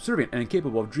 render us subservient and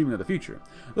incapable of dreaming of the future.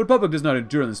 The Republic does not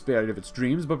endure in the spirit of its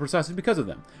dreams, but precisely because of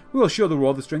them. We will show the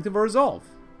world the strength of our resolve.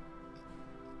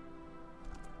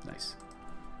 Nice.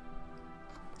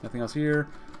 Nothing else here.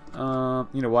 You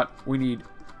know what? We need...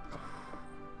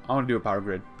 I want to do a power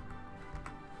grid.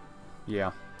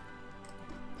 Yeah.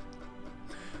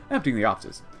 Emptying the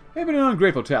offices. It had been an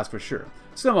ungrateful task for sure.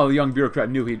 Somehow the young bureaucrat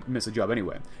knew he'd miss a job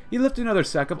anyway. He lifted another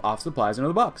sack of office supplies into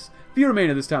the box. Few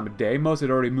remained at this time of day. Most had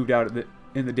already moved out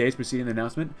in the days preceding the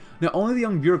announcement. Now only the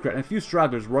young bureaucrat and a few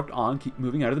stragglers worked on, keep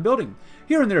moving out of the building.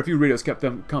 Here and there a few radios kept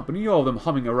them company, all of them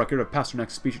humming a record of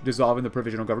Pasternak's speech dissolving the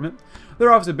provisional government.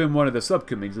 Their office had been one of the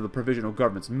subcommittees of the provisional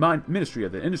government's Ministry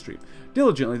of the Industry.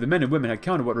 Diligently, the men and women had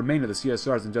counted what remained of the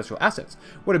CSR's industrial assets,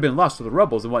 what had been lost to the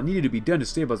rebels, and what needed to be done to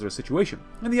stabilize their situation.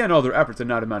 In the end, all their efforts had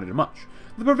not amounted to much.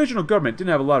 The provisional government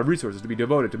didn't have a lot of resources to be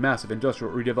devoted to massive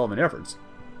industrial redevelopment efforts.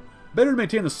 Better to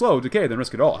maintain the slow decay than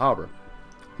risk it all, however.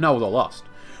 Not was all lost.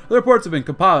 The reports have been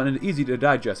compiled into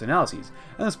easy-to-digest analyses,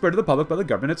 and spread to the public by the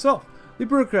government itself. The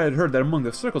bureaucrat had heard that among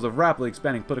the circles of rapidly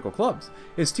expanding political clubs,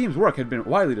 his team's work had been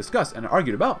widely discussed and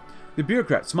argued about. The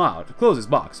bureaucrat smiled, closed his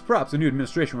box. Perhaps the new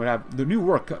administration would have the new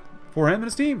work cut for him and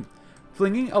his team,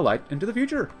 flinging a light into the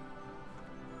future.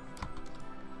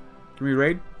 Can we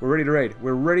raid? We're ready to raid.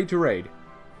 We're ready to raid.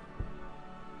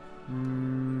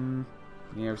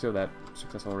 Yeah, we still have that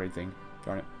successful raid thing.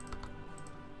 Darn it.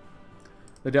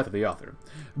 The death of the author.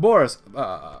 Boris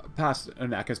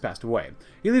Pasternak has passed away.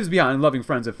 He leaves behind loving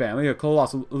friends and family, a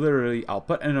colossal literary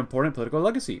output, and an important political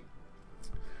legacy.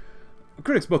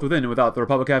 Critics both within and without the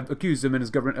Republic have accused him and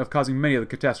his government of causing many of the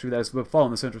catastrophe that has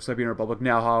befallen the Central Siberian Republic.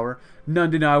 Now, however,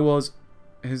 none will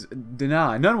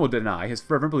deny his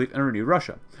fervent belief in a renewed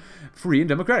Russia, free and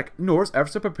democratic, nor his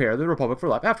efforts to prepare the Republic for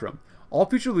life after him. All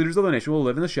future leaders of the nation will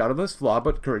live in the shadow of this flawed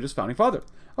but courageous founding father.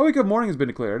 A week of mourning has been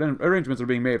declared, and arrangements are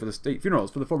being made for the state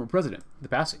funerals for the former president, the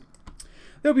passing.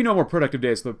 There will be no more productive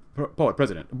days for the poet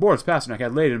president. Boris Pasternak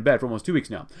had laid in bed for almost 2 weeks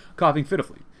now, coughing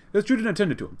pitifully. His children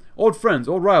attended to him. Old friends,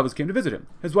 old rivals came to visit him.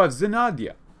 His wife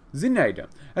Zinaida,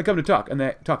 had come to talk, and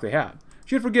the talk they had.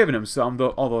 She had forgiven him some,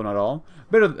 although not all.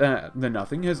 Better than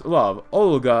nothing, his love,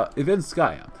 Olga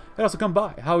Ivinskaya, had also come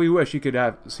by. How he wished he could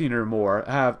have seen her more,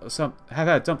 have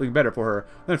had something better for her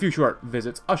than a few short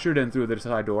visits, ushered in through the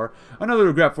side door. Another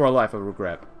regret for a life of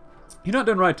regret. He had not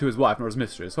done right to his wife nor his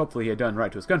mistress. Hopefully he had done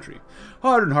right to his country.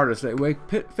 Harder and harder to stay awake,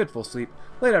 fitful sleep.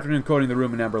 Late afternoon coating the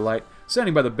room in amber light.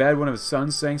 Standing by the bed, one of his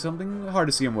sons saying something. Hard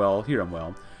to see him well, hear him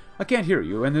well. I can't hear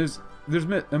you, and there's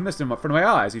a mist in front of my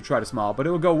eyes. He tried to smile, but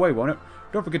it will go away, won't it?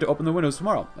 Don't forget to open the windows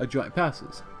tomorrow. A giant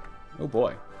passes. Oh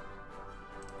boy.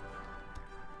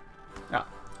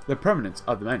 The permanence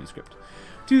of the manuscript.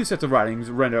 2 sets of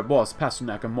writings render Boris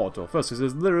Pasternak immortal. First is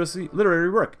his literary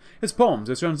work, his poems,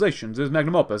 his translations, his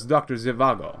magnum opus, Dr.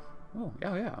 Zhivago. Oh,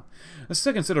 yeah. The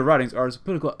second set of writings are his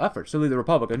political efforts to lead the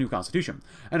Republic a new constitution,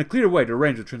 and a clear way to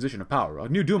arrange the transition of power. A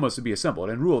new Duma is to be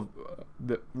assembled and rule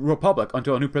the Republic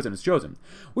until a new president is chosen.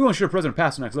 We will ensure President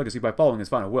Pasternak's legacy by following his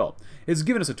final will. It has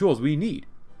given us the tools we need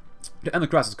to end the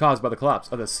crisis caused by the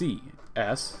collapse of the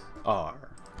CSR.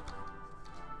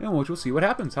 And we'll see what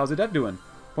happens. How's the debt doing?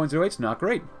 0.08's not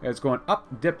great. It's going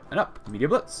up, dip, and up. Media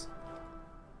blitz.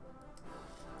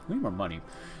 We need more money.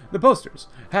 The posters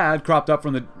had cropped up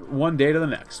from the one day to the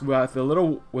next, with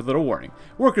little warning.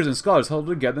 Workers and scholars huddled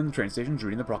together in the train stations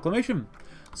reading the proclamation.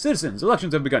 Citizens,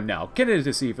 elections have begun now.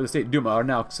 Candidacy for the State Duma are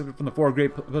now accepted from the 4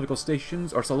 great political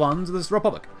stations or salons of this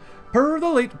republic. Per the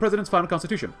late President's final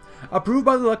constitution, approved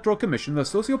by the Electoral Commission, the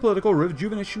socio-political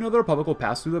rejuvenation of the Republic will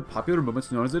pass through the popular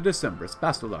movements known as the Decembrists,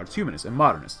 Bastelards, Humanists, and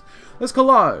Modernists. This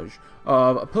collage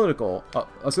of political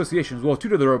associations will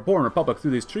tutor the reborn Republic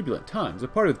through these turbulent times. A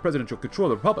party with presidential control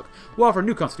of the Republic will offer a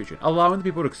new constitution, allowing the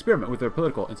people to experiment with their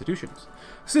political institutions.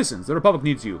 Citizens, the Republic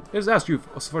needs you. It has asked you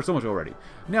for so much already.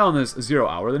 Now in this 0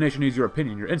 hour, the nation needs your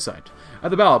opinion, your insight.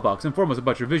 At the ballot box, inform us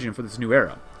about your vision for this new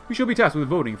era. We shall be tasked with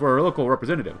voting for a local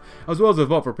representative, as well as a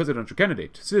vote for presidential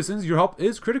candidate. Citizens, your help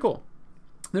is critical.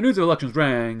 The news of elections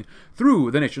rang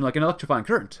through the nation like an electrifying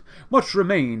current. Much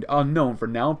remained unknown for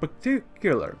now in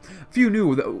particular. Few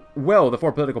knew well the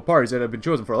four political parties that had been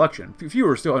chosen for election.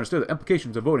 Fewer still understood the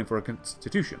implications of voting for a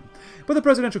constitution. But the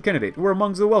presidential candidate were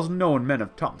among the well-known men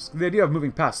of Tomsk. The idea of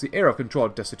moving past the era of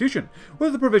controlled destitution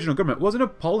with the provisional government was an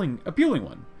appealing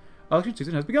one. Election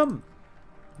season has begun.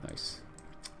 Nice.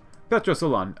 Petra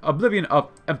Salon, oblivion of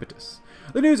impetus.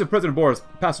 The news of President Boris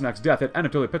Pasternak's death hit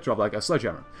Anatoly Petrov like a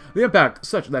sledgehammer, the impact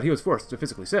such that he was forced to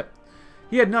physically sit.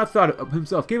 He had not thought of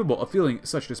himself capable of feeling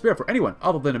such despair for anyone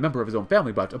other than a member of his own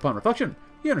family, but upon reflection,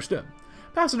 he understood.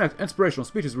 Pasternak's inspirational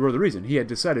speeches were the reason he had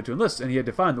decided to enlist, and he had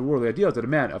defined the worldly ideals that a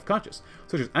man of conscience,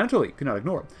 such as Anatoly, could not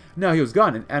ignore. Now he was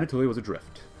gone, and Anatoly was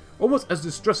adrift. Almost as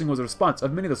distressing was the response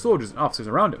of many of the soldiers and officers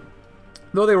around him.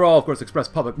 Though they were all, of course,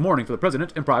 expressed public mourning for the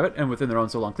president in private and within their own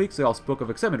Salon cliques, they all spoke of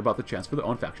excitement about the chance for their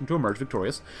own faction to emerge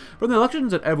victorious from the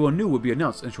elections that everyone knew would be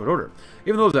announced in short order,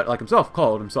 even those that, like himself,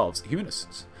 called themselves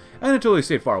humanists. Anatoly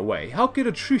stayed far away. How could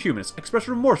a true humanist express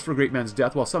remorse for a great man's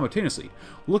death while simultaneously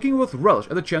looking with relish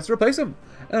at the chance to replace him?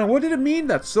 And what did it mean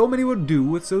that so many would do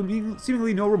with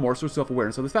seemingly no remorse or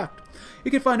self-awareness of the fact? He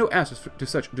could find no answers to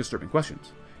such disturbing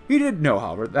questions. He did know,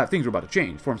 however, that things were about to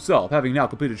change for himself, having now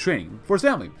completed training for his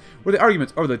family, where the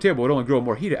arguments over the table would only grow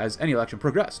more heated as any election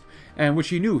progressed, and which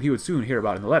he knew he would soon hear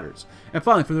about in the letters, and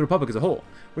finally for the Republic as a whole,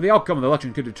 where the outcome of the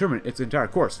election could determine its entire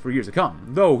course for years to come.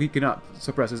 Though he could not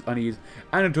suppress his unease,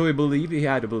 Anatoly believed he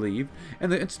had to believe in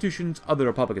the institutions of the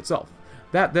Republic itself,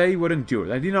 that they would endure.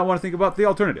 They did not want to think about the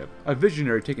alternative, a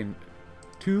visionary taken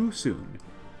too soon.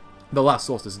 The last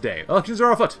solstice day. Elections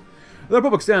are afoot. The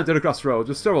Republic stands at a crossroads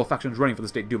with several factions running for the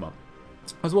State Duma,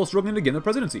 as well as struggling to gain the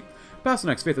presidency.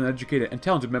 Pasternak's faith in educated and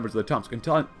talented members of the Tomsk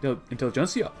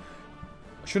intelligentsia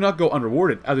should not go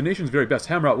unrewarded, as the nation's very best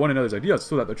hammer out one another's ideas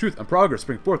so that the truth and progress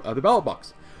spring forth out of the ballot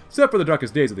box. Set for the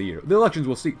darkest days of the year, the elections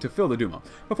will seek to fill the Duma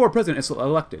before a president is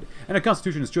elected, and a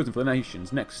constitution is chosen for the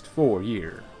nation's next 4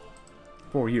 years.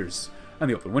 And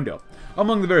the open window.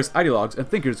 Among the various ideologues and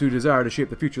thinkers who desire to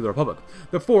shape the future of the Republic,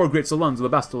 the four great Salons of the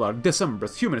Bastillard,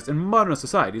 Decembrists, Humanists, and Modernist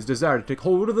societies desire to take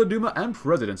hold of the Duma and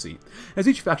presidency. As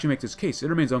each faction makes its case, it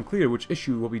remains unclear which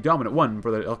issue will be dominant one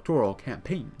for the electoral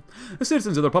campaign. The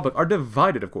citizens of the Republic are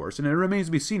divided, of course, and it remains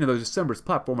to be seen if the Decembrist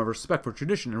platform of respect for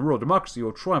tradition and rural democracy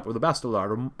will triumph over the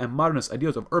Bastillard and Modernist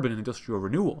ideals of urban and industrial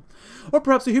renewal. Or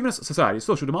perhaps the Humanist Society's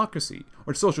social democracy,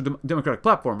 or social democratic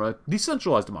platform, a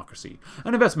decentralized democracy,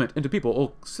 an investment into people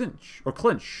will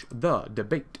clinch the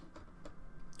debate.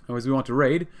 Anyways, we want to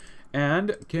raid,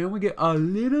 and can we get a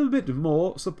little bit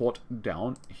more support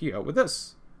down here with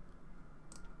this?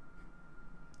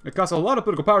 It costs a lot of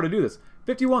political power to do this.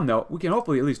 51 though, we can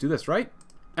hopefully at least do this, right?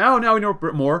 Oh, now we know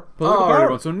more political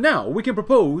power. So now we can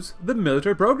propose the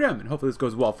military program, and hopefully this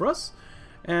goes well for us.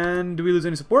 And do we lose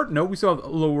any support? No, we still have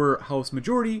lower house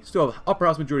majority, still have upper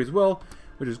house majority as well,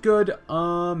 which is good.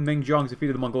 Meng Jiang's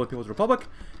defeated the Mongolian People's Republic,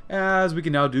 as we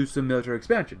can now do some military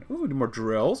expansion. Ooh, do more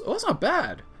drills. Oh, that's not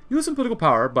bad. You lose some political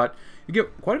power, but you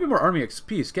get quite a bit more army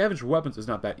XP. Scavenge weapons is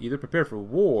not bad either. Prepare for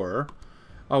war.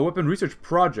 Weapon research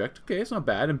project. Okay, it's not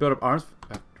bad. And build up arms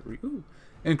factory. Ooh.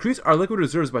 Increase our liquid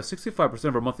reserves by 65%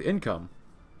 of our monthly income.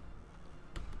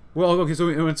 Well, okay, so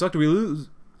when selected, we lose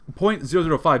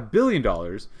 $0.005 billion,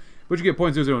 but you get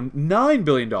 $0.009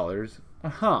 billion.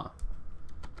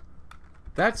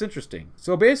 That's interesting.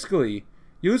 So basically,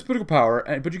 you lose political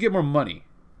power, but you get more money.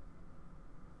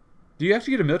 Do you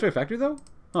actually get a military factory, though?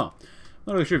 Huh.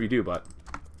 Not really sure if you do, but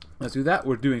let's do that.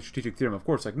 We're doing strategic theorem, of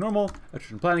course, like normal.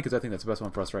 Attrition planning, because I think that's the best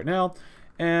one for us right now.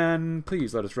 And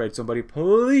please let us raid somebody.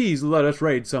 Please let us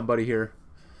raid somebody here.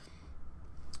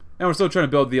 And we're still trying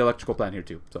to build the electrical plant here,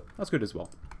 too. So that's good as well.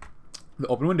 The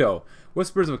open window.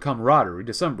 Whispers of camaraderie.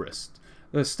 Decembrists.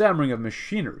 The stammering of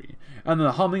machinery, and then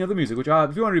the humming of the music, which,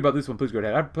 if you want to read about this one, please go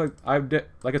ahead.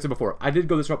 Like I said before, I did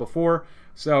go this route before,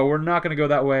 so we're not going to go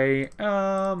that way.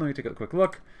 Let me take a quick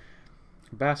look.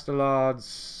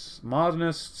 Bastillards,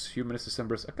 Modernists, Humanists,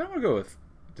 Decembrists. I kind of want to go with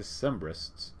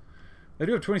Decembrists. They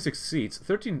do have 26 seats.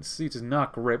 13 seats is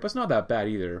not great, but it's not that bad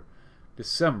either.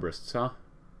 Decembrists, huh?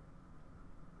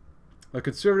 A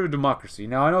conservative democracy.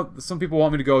 Now, I know some people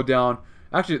want me to go down...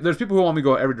 Actually, there's people who want me to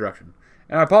go every direction.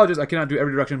 And I apologize, I cannot do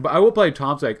every direction, but I will play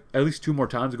Tomsk like at least 2 more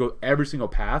times to go every single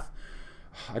path.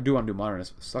 I do want to do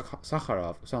modernist.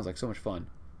 Sakharov sounds like so much fun.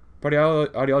 Party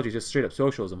ideology is just straight up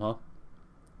socialism, huh?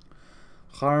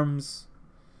 Harms.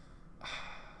 I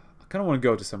kind of want to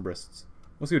go Decembrists.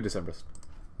 We'll see what Decembrists.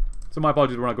 So my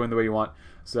apologies, we're not going the way you want.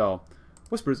 So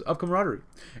whispers of camaraderie.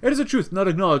 It is a truth not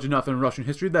acknowledged enough in Russian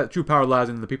history that true power lies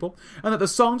in the people, and that the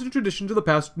songs and traditions of the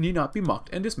past need not be mocked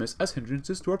and dismissed as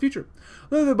hindrances to our future.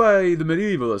 Led by the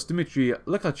medievalist Dmitry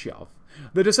Lekhachev,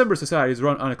 the Decembrist society is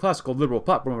run on a classical liberal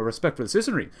platform of respect for the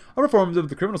citizenry, of reforms of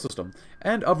the criminal system,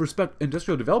 and of respect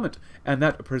industrial development, and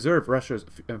that preserve Russia's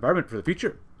environment for the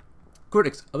future.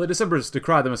 Critics of the Decembrists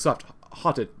decry them as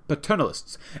soft-hearted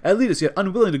paternalists, elitists yet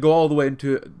unwilling to go all the way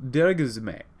into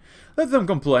dirigisme. Let them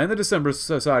complain. The Decembrist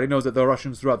society knows that the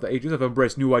Russians throughout the ages have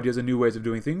embraced new ideas and new ways of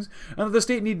doing things, and that the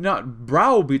state need not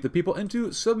browbeat the people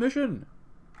into submission.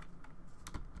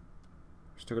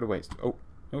 Just took it away. Oh,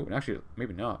 actually,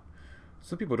 maybe not.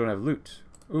 Some people don't have loot.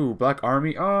 Ooh, Black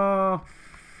Army. I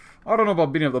don't know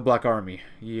about beating up the Black Army.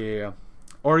 Yeah.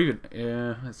 Or even,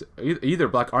 either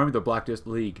Black Army or the Black Disc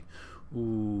League.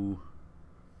 Ooh.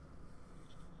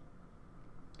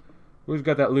 Who's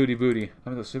got that looty booty? I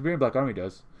mean, the Siberian Black Army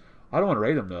does. I don't want to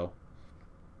raid them, though.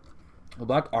 The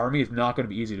Black Army is not going to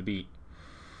be easy to beat.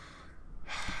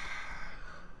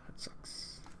 That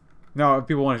sucks. Now, if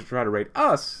people want to try to raid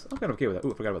us, I'm kind of okay with that.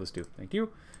 Ooh, I forgot about this, too. Thank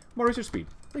you. More research speed.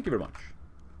 Thank you very much.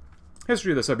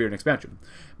 History of the Siberian expansion.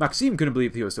 Maxim couldn't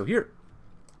believe he was still here.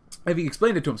 If he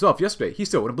explained it to himself yesterday, he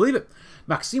still wouldn't believe it.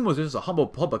 Maxim was just a humble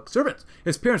public servant.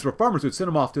 His parents were farmers who'd sent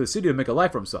him off to the city to make a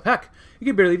life for himself. Heck, he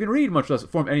could barely even read, much less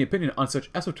form any opinion on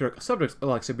such esoteric subjects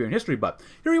like Siberian history, but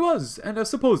here he was, and a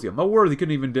symposium, a word he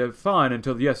couldn't even define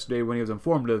until yesterday when he was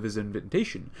informed of his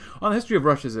invitation, on the history of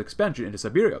Russia's expansion into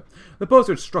Siberia. The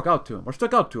poster stuck out to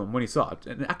him when he saw it,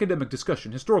 an academic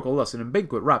discussion, historical lesson, and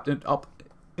banquet wrapped up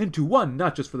into one,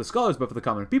 not just for the scholars, but for the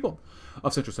common people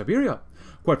of Central Siberia.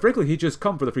 Quite frankly, he'd just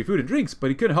come for the free food and drinks, but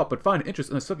he couldn't help but find interest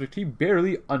in a subject he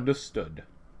barely understood.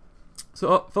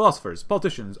 So, philosophers,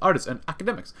 politicians, artists, and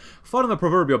academics fought on the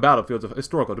proverbial battlefields of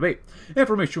historical debate.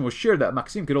 Information was shared that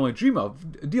Maxim could only dream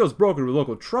of, deals brokered with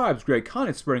local tribes, great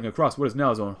khanate spreading across what is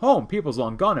now his own home, peoples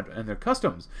long gone and their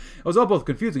customs. It was all both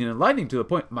confusing and enlightening to the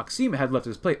point Maxim had left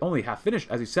his plate only half finished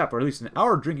as he sat for at least an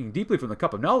hour drinking deeply from the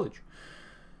cup of knowledge.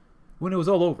 When it was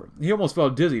all over, he almost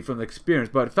felt dizzy from the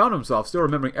experience, but found himself still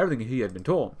remembering everything he had been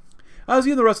told. As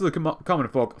he and the rest of the common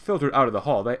folk filtered out of the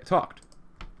hall, they talked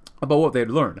about what they had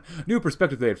learned, new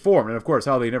perspectives they had formed, and of course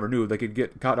how they never knew they could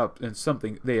get caught up in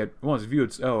something they had once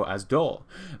viewed as dull.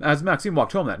 As Maxim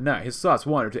walked home that night, his thoughts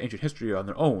wandered to ancient history on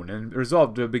their own, and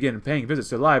resolved to begin paying visits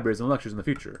to libraries and lectures in the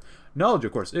future. Knowledge,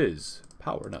 of course, is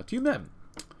power. Now, to you men.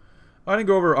 I didn't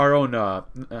go over our own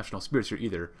national spirits here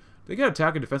either. They get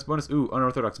attack and defense bonus. Ooh,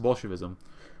 unorthodox Bolshevism.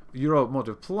 Euro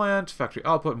motive plant, factory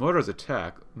output, motors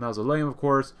attack, mausoleum, of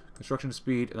course, construction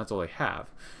speed, and that's all they have.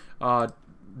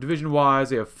 Division-wise,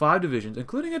 they have 5 divisions,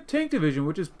 including a tank division,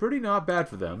 which is pretty not bad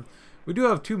for them. We do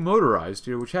have 2 motorized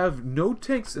here, which have no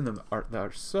tanks in them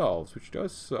ourselves, which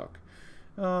does suck.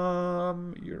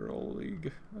 Euro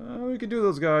League. We could do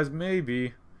those guys,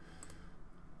 maybe.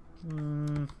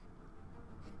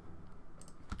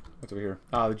 What's over here?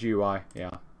 The GUI,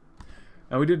 yeah.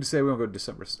 And we did say we won't go to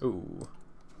Decembrists. Ooh.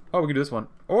 Oh, we can do this one.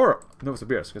 Or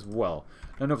Novosibirsk as well.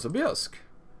 Now, Novosibirsk,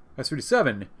 that's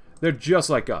 37. They're just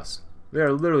like us.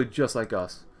 They're literally just like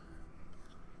us.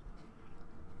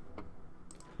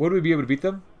 Would we be able to beat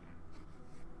them?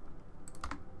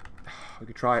 We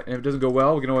could try it. And if it doesn't go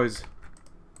well, we can always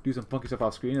do some funky stuff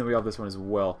off screen. And we have this one as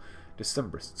well.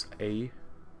 Decembrists, A.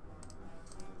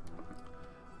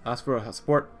 Ask for a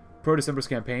support pro-Decembrist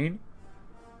campaign.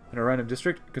 In a random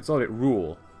district, consolidate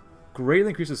rule.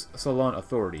 Greatly increases Salon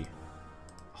authority.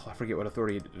 Oh, I forget what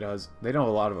authority it does. They don't have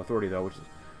a lot of authority, though.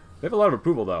 They have a lot of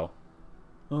approval, though.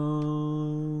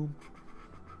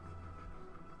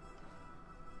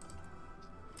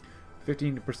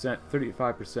 15%,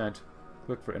 35%.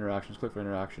 Click for interactions, click for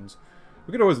interactions.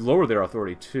 We could always lower their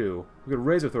authority, too. We could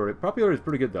raise authority. Popularity is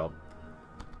pretty good, though.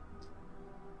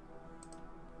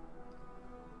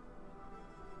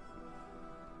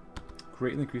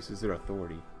 Greatly increases their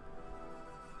authority.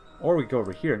 Or we could go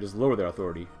over here and just lower their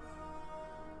authority.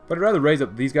 But I'd rather raise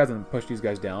up these guys and push these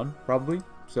guys down, probably.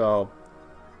 So,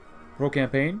 pro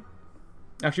campaign.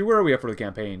 Actually, where are we at for the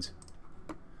campaigns?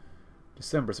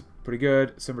 December's pretty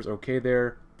good. December's okay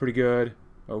there. Pretty good.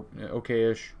 Oh,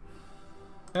 okay-ish.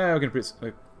 We can put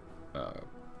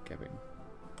campaign.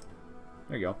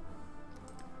 There you go.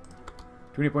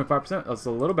 20.5%. That's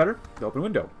a little better. The open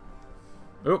window.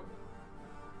 Oh.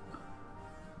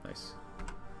 Nice.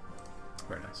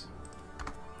 Very nice.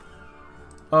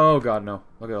 Oh god, no.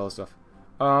 Look at all this stuff.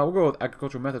 We'll go with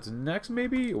agricultural methods next,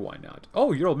 maybe? Why not?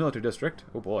 Oh, Ural military district.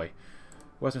 Oh boy.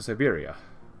 Western Siberia.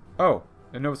 Oh,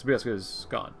 and Novosibirsk is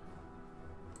gone.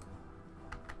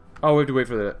 Oh, we have to wait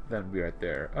for them to be right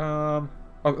there. Oh,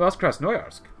 that's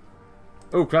Krasnoyarsk.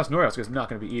 Oh, Krasnoyarsk is not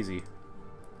going to be easy.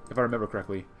 if I remember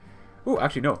correctly. Ooh,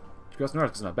 actually, no.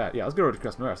 Krasnoyarsk is not bad. Yeah, let's go over to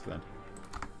Krasnoyarsk then.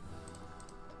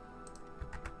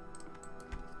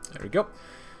 There we go.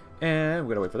 And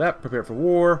we're gonna wait for that. Prepare for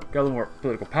war. Got a little more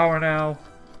political power now.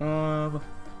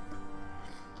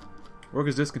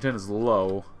 Workers' discontent is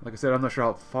low. Like I said, I'm not sure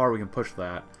how far we can push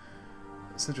that.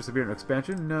 Central Siberian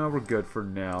expansion? No, we're good for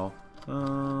now.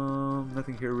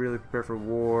 Nothing here really. Prepare for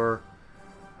war.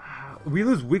 We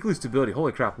lose weekly stability.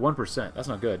 Holy crap, 1%. That's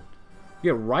not good.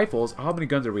 You get rifles. How many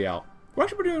guns are we out? We're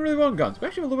actually doing really well on guns. We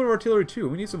actually have a little bit of artillery too.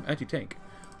 We need some anti-tank.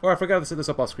 Or I forgot to set this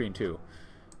up off screen too.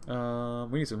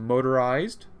 We need some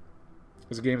motorized.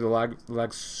 This game is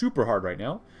lag super hard right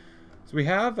now. So we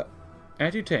have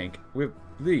anti-tank. We have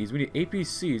these. We need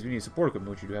APCs. We need support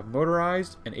equipment, which you do have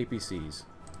motorized and APCs.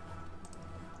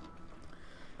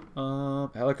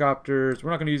 Helicopters.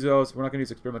 We're not going to use those. We're not going to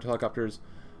use experimental helicopters.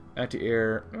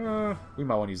 Anti-air. We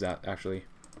might want to use that, actually.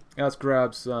 Yeah, let's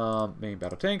grab some main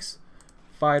battle tanks.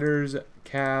 Fighters,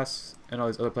 CAS, and all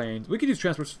these other planes. We could use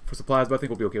transports for supplies, but I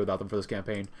think we'll be okay without them for this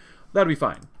campaign. That'll be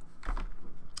fine.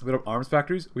 We have arms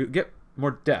factories. We get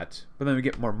more debt, but then we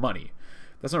get more money.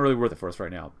 That's not really worth it for us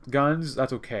right now. Guns,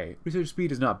 that's okay. Research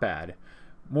speed is not bad.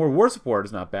 More war support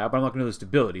is not bad, but I'm not going to lose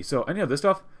stability. So any of this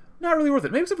stuff, not really worth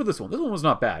it. Maybe except for this one. This one was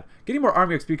not bad. Getting more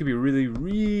army XP could be really,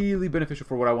 really beneficial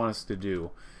for what I want us to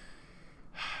do.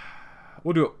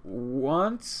 We'll do it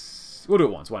once. We'll do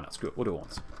it once. Why not? Screw it. We'll do it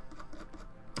once.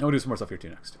 And we'll do some more stuff here too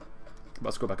next.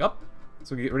 Let's go back up.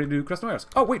 So we can get ready to do Krasnoyarsk.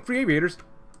 Oh, wait, free aviators.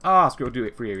 Ah, screw it. Do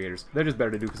it. Free aviators. They're just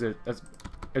better to do because it's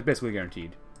basically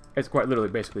guaranteed. It's quite literally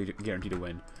basically guaranteed to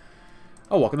win.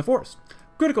 A walk in the forest.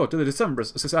 Critical to the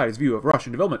Decembrist society's view of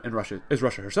Russian development in Russia is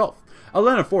Russia herself. A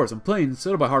land of forests and plains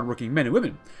settled by hard-working men and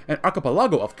women. An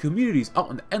archipelago of communities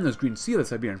out in the endless green sea of the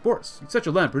Siberian forests. Such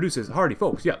a land produces hardy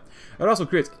folks, yet it also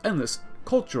creates endless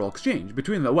cultural exchange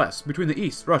between the West, between the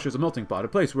East. Russia is a melting pot, a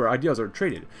place where ideas are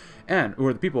traded, and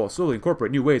where the people slowly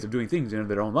incorporate new ways of doing things into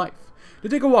their own life. To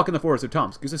take a walk in the forest of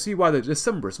Tomsk is to see why the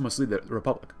Decembrists must lead the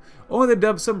Republic. Only the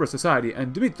Decembrist society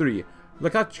and Dmitry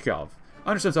Lekachkov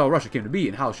understands how Russia came to be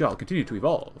and how it shall continue to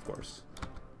evolve, of course.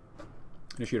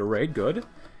 Initiate a raid, good.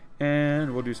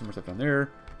 And we'll do some more stuff down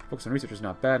there. Focus on research is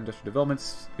not bad. Industrial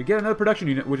developments. We get another production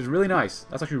unit, which is really nice.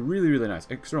 That's actually really, really nice.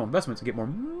 External investments to get more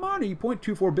money.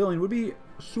 0.24 billion would be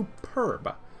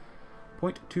superb.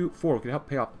 0.24 could help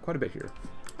pay off quite a bit here.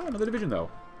 Oh, another division, though.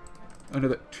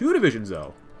 Another 2 divisions,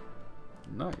 though.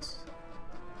 Nice.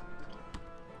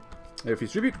 If you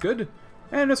distribute, good.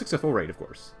 And a successful raid, of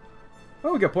course.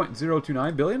 Oh, we got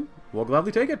 0.029 billion. We'll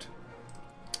gladly take it.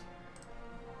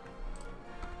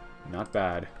 Not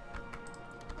bad.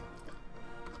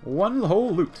 One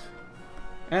whole loot.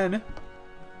 And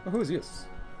oh, who is this?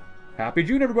 Happy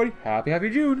June, everybody. Happy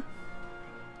June.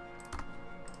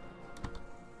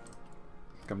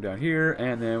 Come down here,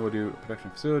 and then we'll do production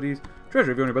facilities.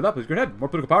 Treasury, if you want to buy that, please go ahead. More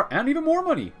political power, and even more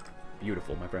money.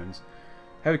 Beautiful, my friends.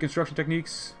 Heavy construction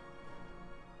techniques.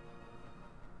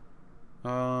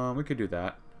 We could do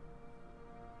that.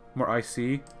 More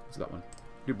IC. What's that one?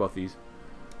 Do both these.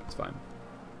 It's fine.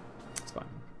 It's fine.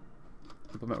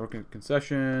 Implement working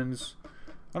concessions.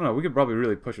 I don't know. We could probably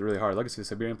really push it really hard. Legacy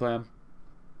Siberian plan.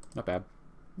 Not bad.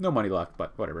 No money left,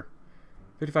 but whatever.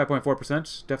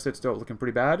 55.4%. Deficit still looking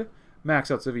pretty bad. Max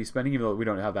out civvy spending, even though we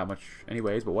don't have that much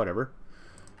anyways, but whatever.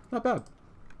 Not bad.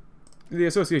 The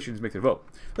associations make their vote.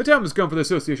 The time has come for the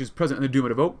associations present in the Duma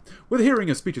to vote, with a hearing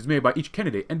of speeches made by each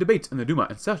candidate and debates in the Duma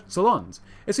and Salons.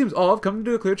 It seems all have come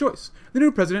to a clear choice. The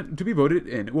new president to be voted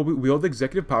in will wield the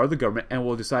executive power of the government and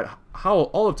will decide how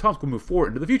all of Tomsk will move forward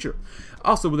into the future.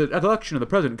 Also, with the election of the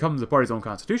president comes the party's own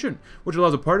constitution, which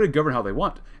allows a party to govern how they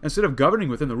want, instead of governing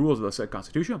within the rules of the said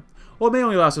constitution. While it may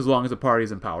only last as long as the party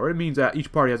is in power, it means that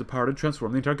each party has the power to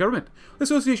transform the entire government. The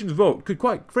association's vote could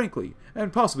quite frankly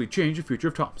and possibly change the future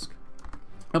of Tomsk.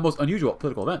 A most unusual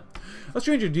political event. A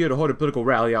strange idea to hold a political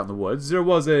rally out in the woods. There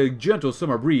was a gentle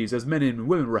summer breeze as men and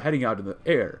women were heading out in the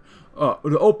air.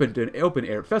 The open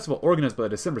air festival organized by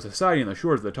the Decembrist Society on the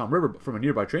shores of the Tom River from a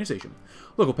nearby train station.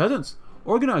 Local peasants,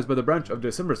 organized by the branch of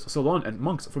Decembrist Salons and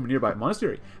monks from a nearby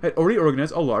monastery, had already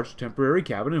organized a large temporary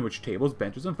cabin in which tables,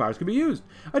 benches, and fires could be used.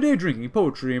 A day of drinking,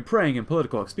 poetry, and praying and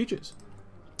political speeches.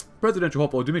 Presidential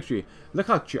hopeful Dmitry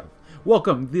Lekachkov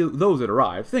welcomed those that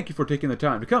arrived. Thank you for taking the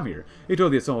time to come here, he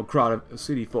told the assembled crowd of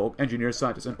city folk, engineers,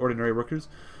 scientists, and ordinary workers.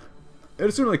 It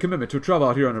is certainly a commitment to travel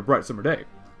out here on a bright summer day.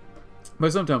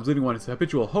 But sometimes leaving one his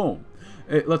habitual home,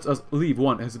 it lets us leave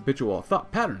one his habitual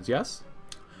thought patterns, yes?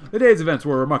 The day's events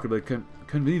were remarkably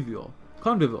convivial.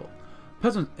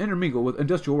 Peasants intermingle with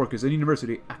industrial workers and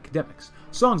university academics.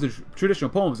 Songs and traditional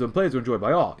poems and plays are enjoyed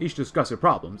by all. Each discuss their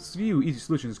problems. Few easy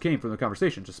solutions came from the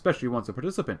conversations, especially once the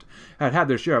participant had had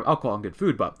their share of alcohol and good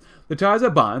food, but the ties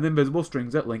that bind, the invisible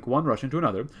strings that link one Russian to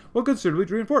another, were considerably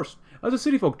reinforced as the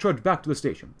city folk trudged back to the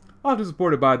station, often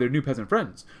supported by their new peasant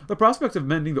friends. The prospects of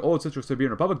mending the old Central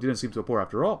Siberian Republic didn't seem so poor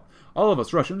after all. All of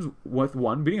us Russians with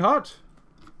one beating heart.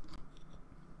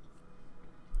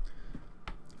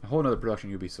 A whole other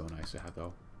production would be so nice to have,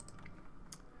 though.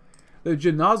 The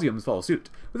gymnasiums follow suit.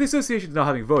 With the associations now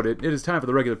having voted, it is time for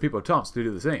the regular people of Tomsk to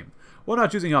do the same. While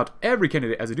not choosing out every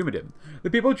candidate as the Duma did, the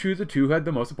people choose the two who had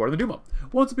the most support in the Duma.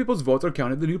 Once the people's votes are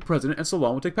counted, the new president and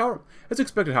Salon will take power. It's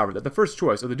expected, however, that the first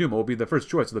choice of the Duma will be the first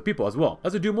choice of the people as well,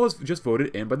 as the Duma was just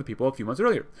voted in by the people a few months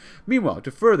earlier. Meanwhile,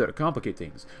 to further complicate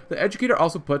things, the educator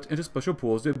also put into special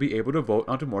pools to be able to vote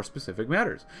onto more specific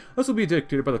matters. This will be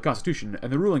dictated by the Constitution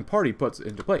and the ruling party puts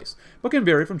into place, but can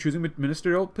vary from choosing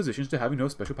ministerial positions to having no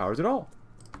special powers at all.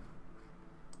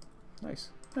 Nice.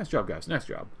 Nice job, guys. Nice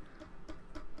job.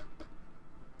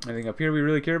 Anything up here we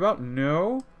really care about?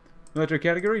 No. Military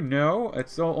category? No.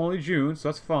 It's only June, so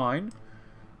that's fine.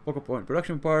 Focal point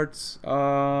production parts.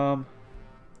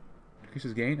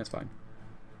 Increases gain? That's fine.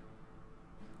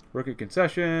 Worker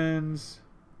concessions.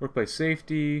 Workplace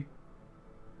safety.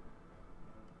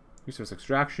 Resource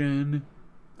extraction.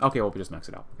 Okay, well, we just max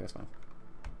it out. Okay, that's fine.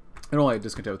 And only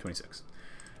discontent with 26.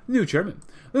 New chairman.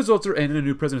 The results are in and a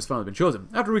new president has finally been chosen.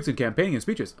 After weeks of campaigning and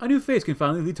speeches, a new face can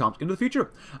finally lead Tomsk into the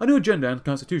future. A new agenda and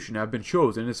constitution have been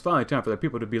chosen, and it's finally time for the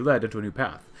people to be led into a new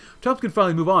path. Tomsk can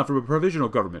finally move on from a provisional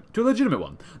government to a legitimate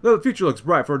one. The future looks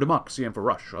bright for democracy and for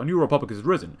Russia. A new republic has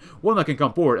risen, one that can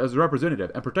come forward as a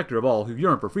representative and protector of all who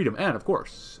yearn for freedom and, of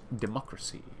course,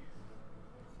 democracy.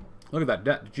 Look at that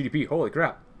debt to GDP. Holy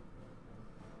crap.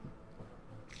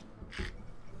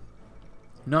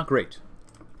 Not great.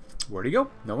 Where'd he go?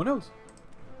 No one knows.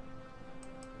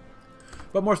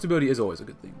 But more stability is always a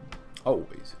good thing.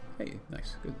 Always. Hey,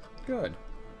 nice. Good. Good.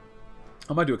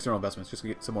 I might do external investments just to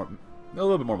get some more, a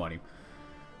little bit more money.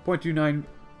 0.29,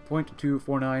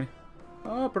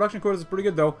 0.249. Production quota is pretty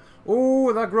good, though.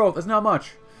 Oh, that growth. That's not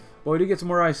much. But we did get some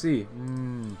more IC.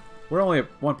 We're only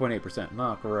at 1.8%.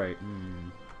 Not great.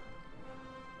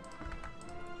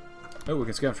 Oh, we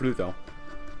can scan for loot, though.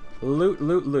 Loot,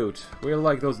 loot, loot. We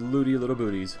like those looty little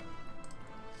booties.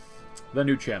 The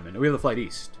new chairman. We have the flight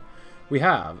east. We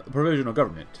have a provisional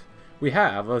government. We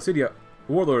have a city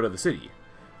warlord of the city,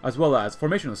 as well as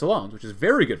formation of the Salons, which is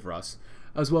very good for us,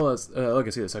 as well as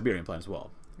legacy of the Siberian plan as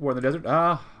well. War in the desert.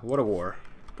 Ah, what a war.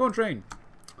 Go and train.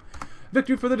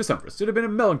 Victory for the Decembrists. It had been a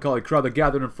melancholy crowd that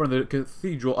gathered in front of the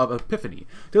Cathedral of Epiphany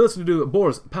to listen to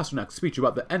Boris Pasternak's speech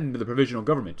about the end of the provisional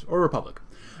government, or republic.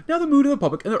 Now the mood of the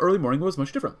public in the early morning was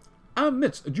much different.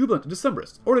 Amidst jubilant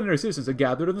Decembrists, ordinary citizens had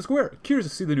gathered in the square, curious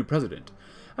to see the new president.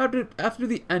 After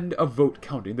the end of vote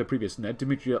counting the previous net,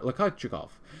 Dmitry Lekachikov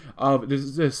of the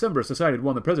Decembrist decided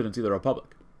won the presidency of the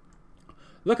republic.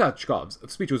 Lekachikov's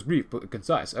speech was brief but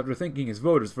concise. After thanking his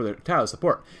voters for their tireless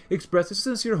support, he expressed his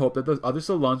sincere hope that the other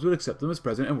Salons would accept him as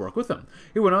president and work with him.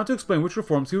 He went on to explain which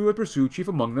reforms he would pursue, chief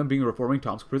among them being reforming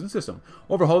Tomsk's prison system,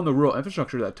 overhauling the rural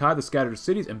infrastructure that tied the scattered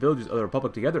cities and villages of the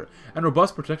republic together, and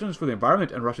robust protections for the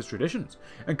environment and Russia's traditions.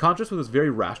 In contrast with this very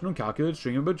rational and calculated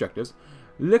string of objectives,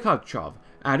 Lekachikov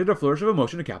added a flourish of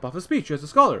emotion to cap off his speech. As a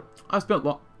scholar, I've spent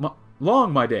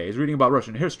long my days reading about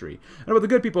Russian history, and about the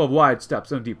good people of wide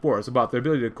steppes and deep forests, about their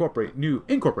ability to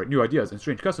incorporate new ideas and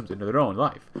strange customs into their own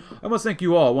life. I must thank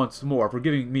you all once more for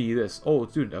giving me, this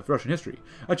old student of Russian history,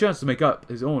 a chance to make up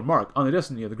his own mark on the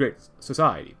destiny of the great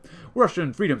society.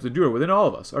 Russian freedoms endure within all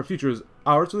of us. Our future is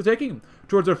ours for the taking,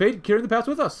 towards our fate, carrying the past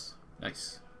with us.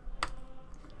 Nice.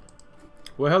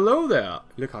 Well, hello there,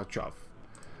 Lekachov.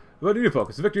 But new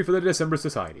focus, victory for the Decembrist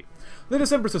Society. The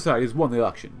Decembrist Society has won the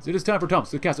elections. It is time for Tomsk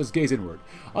to cast its gaze inward,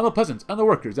 on the peasants and the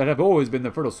workers that have always been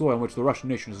the fertile soil on which the Russian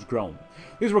nation has grown.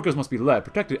 These workers must be led,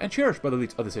 protected, and cherished by the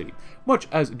elites of the city, much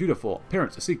as dutiful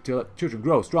parents seek to let children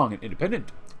grow strong and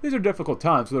independent. These are difficult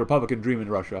times for the Republican dream in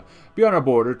Russia. Beyond our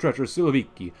border, treacherous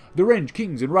Siloviki, deranged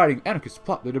kings and riding anarchists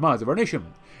plot the demise of our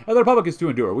nation. If the Republic is to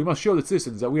endure, we must show the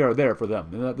citizens that we are there for them,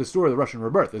 and that the story of the Russian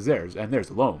rebirth is theirs, and theirs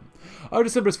alone. Our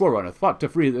Decembrist forerunner fought to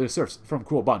free the serfs from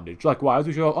cruel bondage. Likewise,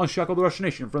 we shall unshackle the Russian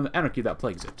nation from the anarchy that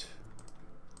plagues it.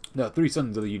 The three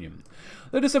sons of the Union.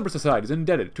 The Decembrist Society is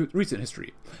indebted to recent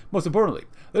history. Most importantly,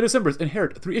 the Decembrists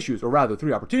inherit three issues, or rather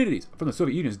three opportunities, from the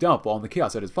Soviet Union's downfall and the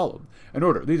chaos that has followed. In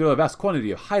order, these are the vast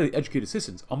quantity of highly educated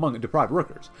citizens among deprived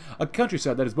workers, a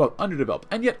countryside that is both underdeveloped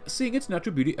and yet seeing its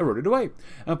natural beauty eroded away,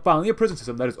 and finally a prison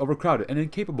system that is overcrowded and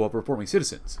incapable of reforming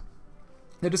citizens.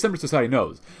 The Decembrist society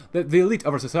knows that the elite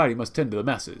of our society must tend to the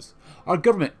masses. Our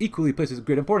government equally places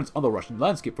great importance on the Russian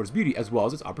landscape for its beauty as well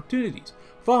as its opportunities.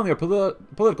 Finally, our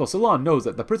political salon knows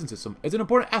that the prison system is an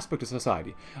important aspect of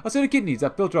society. A set of kidneys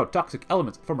that filter out toxic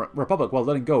elements from a republic while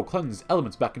letting go cleansed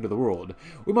elements back into the world.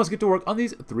 We must get to work on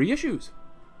these 3 issues.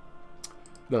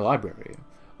 The library.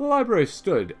 The library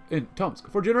stood in Tomsk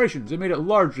for generations and made it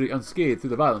largely unscathed through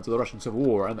the violence of the Russian Civil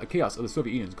War and the chaos of the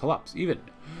Soviet Union's collapse. Even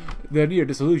the near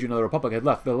dissolution of the Republic had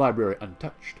left the library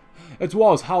untouched. Its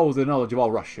walls housed the knowledge of all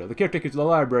Russia. The caretakers of the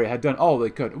library had done all they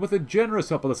could, with the generous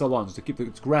help of the Salons, to keep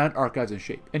its grand archives in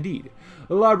shape. Indeed,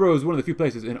 the library was one of the few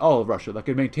places in all of Russia that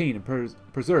could maintain and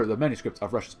preserve the manuscripts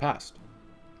of Russia's past.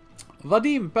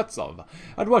 Vadim Petsov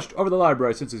had watched over the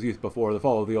library since his youth before the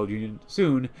fall of the old Union.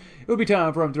 Soon, it would be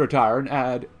time for him to retire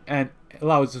and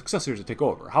allow his successors to take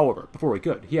over. However, before he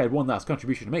could, he had one last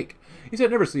contribution to make. He sat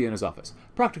nervously in his office,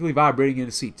 practically vibrating in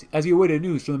his seat, as he awaited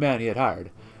news from the man he had hired.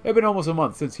 It had been almost a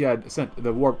month since he had sent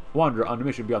the Wanderer on a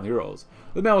mission beyond the Urals.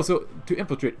 The man was to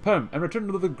infiltrate Perm and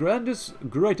return with the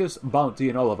greatest bounty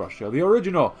in all of Russia, the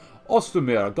original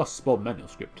Ostomer Gospel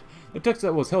manuscript. The text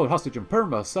that was held hostage in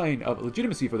Perm, a sign of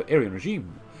legitimacy for the Aryan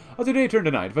regime. As the day turned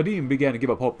to night, Vadim began to give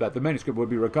up hope that the manuscript would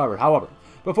be recovered. However,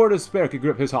 before despair could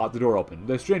grip his heart, the door opened.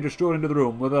 The stranger strode into the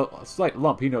room with a slight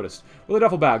lump he noticed, with a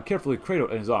duffel bag carefully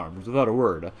cradled in his arms. Without a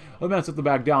word, the man set the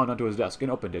bag down onto his desk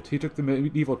and opened it. He took the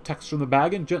medieval text from the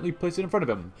bag and gently placed it in front of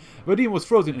him. Vadim was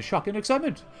frozen in shock and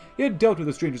excitement. He had doubted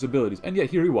the stranger's abilities, and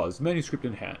yet here he was, manuscript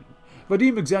in hand.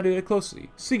 Vadim examined it closely.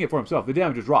 Seeing it for himself, the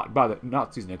damage was wrought by the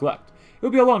Nazis' neglect. It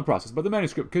would be a long process, but the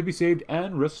manuscript could be saved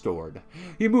and restored.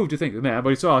 He moved to thank the man, but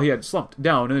he saw he had slumped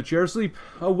down in a chair asleep,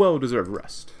 a well-deserved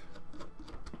rest.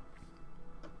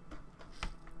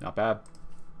 Not bad.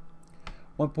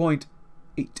 1.8%.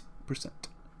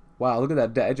 Wow, look at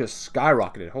that debt. It just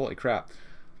skyrocketed. Holy crap.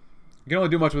 You can only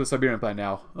do much with the Siberian plan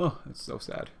now. Oh, it's so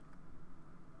sad.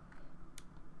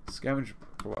 Scavenge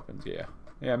for weapons, yeah.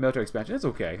 Yeah, military expansion. It's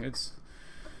okay. It's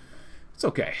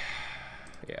okay.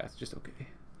 Yeah, it's just okay.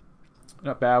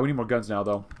 Not bad. We need more guns now,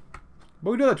 though. But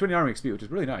we do have that 20 army XP, which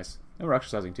is really nice. And we're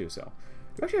exercising, too, so. Do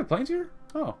we actually have planes here?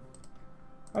 Oh.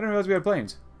 I didn't realize we had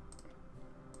planes.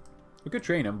 We could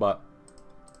train him, but...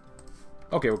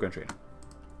 Okay, we're going to train him.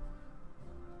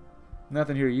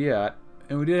 Nothing here yet.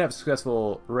 And we did have a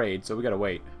successful raid, so we gotta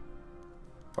wait.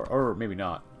 Or maybe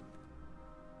not.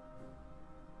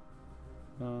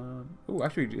 Ooh,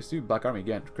 actually, just do Black Army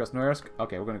again. Krasnoyarsk?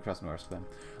 Okay, we're going to Krasnoyarsk then.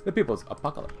 The People's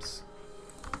Apocalypse.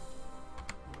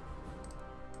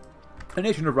 A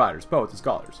nation of writers, poets, and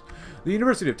scholars. The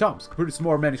University of Tomsk produced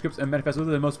more manuscripts and manifestos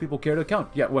than most people care to count,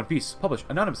 yet one piece, published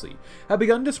anonymously, had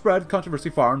begun to spread controversy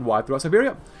far and wide throughout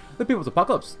Siberia. The People's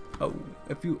Apocalypse. Actually,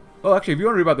 if you want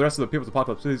to read about the rest of the People's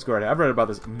Apocalypse, please go right ahead. I've read about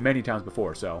this many times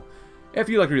before, so if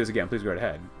you'd like to read this again, please go right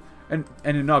ahead. An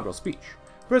inaugural speech.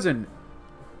 President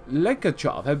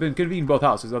Lekachov had been convened both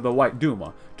houses of the White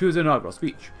Duma to his inaugural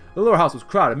speech. The lower house was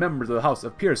crowded, members of the House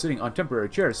of Peers sitting on temporary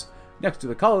chairs next to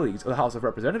the colleagues of the House of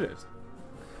Representatives.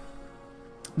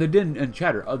 The din and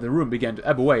chatter of the room began to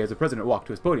ebb away as the president walked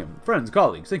to his podium. Friends,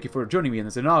 colleagues, thank you for joining me in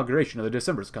this inauguration of the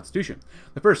Decembrist Constitution,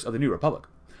 the first of the new republic.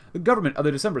 The government of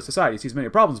the Decembrist Society sees many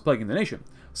problems plaguing the nation.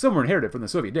 Some were inherited from the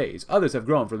Soviet days, others have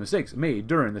grown from mistakes made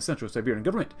during the Central Siberian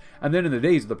government, and then in the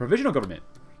days of the Provisional Government.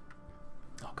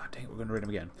 Oh, god dang it, we're going to read them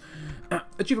again.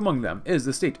 Chief among them is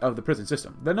the state of the prison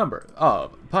system. The number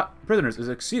of prisoners is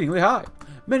exceedingly high.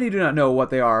 Many do not know what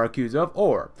they are accused of,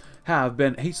 or have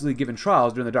been hastily given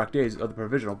trials during the dark days of the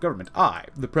provisional government.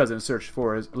 The president searched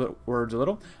for his words a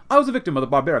little. I was a victim of the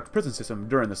barbaric prison system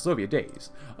during the Soviet days.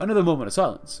 Another moment of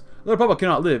silence. The Republic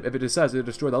cannot live if it decides to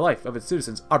destroy the life of its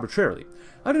citizens arbitrarily.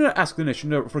 I do not ask the nation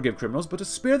to forgive criminals, but to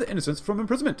spare the innocents from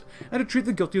imprisonment, and to treat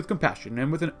the guilty with compassion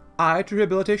and with an eye to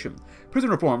rehabilitation. Prison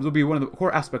reforms will be one of the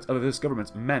core aspects of this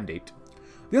government's mandate.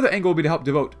 The other angle will be to help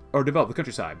develop the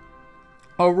countryside.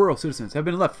 Our rural citizens have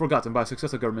been left forgotten by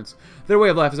successive governments. Their way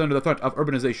of life is under the threat of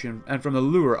urbanization and from the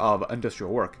lure of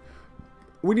industrial work.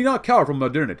 We need not cower from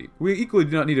modernity. We equally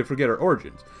do not need to forget our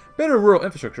origins. Better rural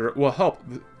infrastructure will help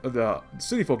the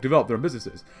city folk develop their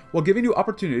businesses, while giving new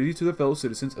opportunity to their fellow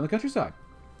citizens in the countryside.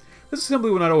 This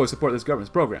assembly will not always support this government's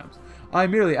programs. I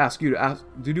merely ask you to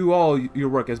do all your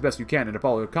work as best you can and to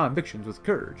follow your convictions with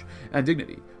courage and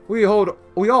dignity. We all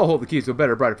hold the keys to a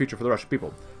better, brighter future for the Russian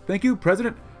people. Thank you,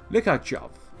 President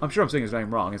Lekachov. I'm sure I'm saying his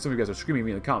name wrong, and some of you guys are screaming at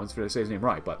me in the comments for to say his name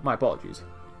right, but my apologies.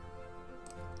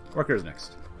 Workers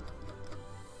next.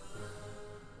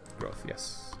 Growth,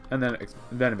 yes. And then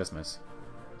investments.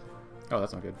 Oh,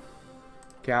 that's not good.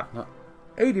 Cap, no.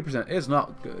 80% is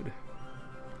not good.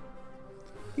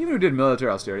 Even if we did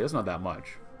military austerity, that's not that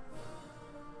much.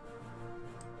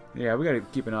 Yeah, we gotta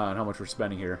keep an eye on how much we're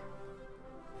spending here.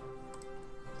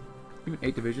 Even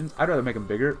 8 divisions. I'd rather make them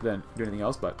bigger than do anything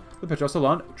else, but the Petrov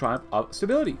Salon, triumph of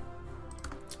stability.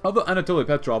 Although Anatoly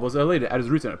Petrov was elated at his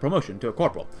recent promotion to a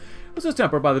corporal, this was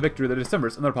tempered by the victory of the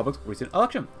Decembrists in the Republic's recent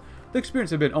election. The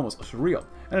experience had been almost surreal,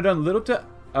 and had done little to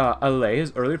allay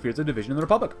his earlier fears of division in the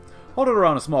Republic. Holding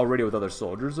around a small radio with other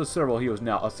soldiers, the several he was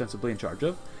now ostensibly in charge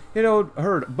of, he had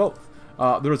heard both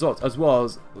the results as well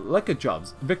as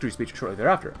Lekachev's victory speech shortly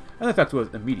thereafter, and the effect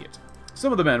was immediate.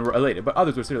 Some of the men were elated, but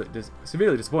others were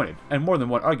severely disappointed, and more than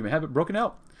one argument had been broken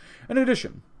out. In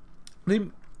addition,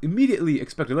 the immediately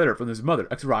expected letter from his mother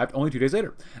arrived only 2 days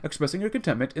later, expressing her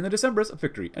contentment in the Decembrist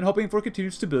victory and hoping for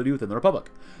continued stability within the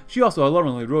Republic. She also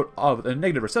alarmingly wrote of the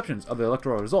negative receptions of the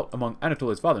electoral result among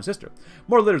Anatoly's father and sister.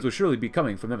 More letters would surely be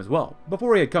coming from them as well.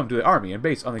 Before he had come to the army, and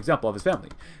based on the example of his family,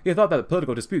 he had thought that the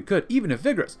political dispute could, even if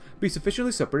vigorous, be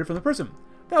sufficiently separated from the person.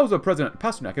 That was what President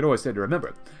Pasternak had always said to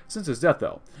remember. Since his death,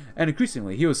 though, and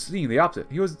increasingly, he was seeing the opposite.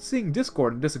 He was seeing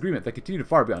discord and disagreement that continued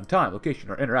far beyond time, location,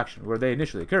 or interaction where they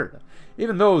initially occurred.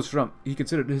 Even those from he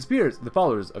considered his peers, the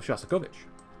followers of Shostakovich.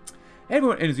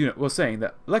 Everyone in his unit was saying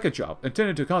that Lekachov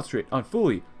intended to concentrate on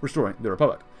fully restoring the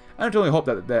Republic. Anatoly hoped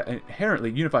that the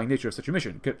inherently unifying nature of such a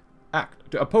mission could act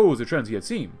to oppose the trends he had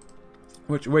seen,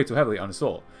 which weighed so heavily on his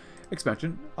soul.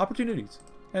 Expansion, opportunities,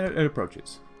 and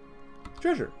approaches.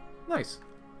 Treasure. Nice.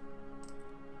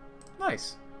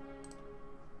 Nice.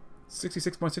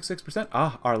 66.66%.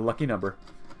 Ah, our lucky number.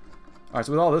 Alright,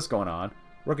 so with all this going on,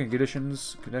 working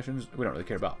conditions, we don't really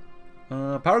care about.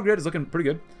 Power grid is looking pretty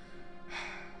good.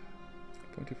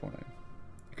 2249.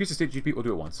 Increase the state GDP, we'll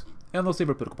do it once. And they'll save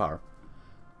our political power.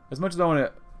 As much as I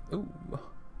want to... Ooh.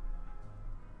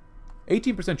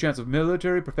 18% chance of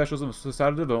military professionalism and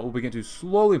societal development will begin to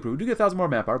slowly improve. We do get 1,000 more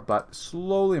manpower, but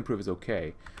slowly improve is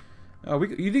okay.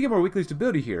 You do get more weekly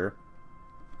stability here.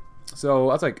 So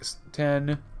that's like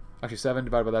 10, actually 7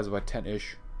 divided by that is about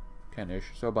 10-ish. 10-ish.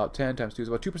 So about 10 times 2 is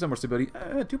about 2% more stability.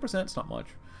 2%, it's not much.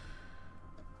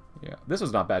 Yeah, this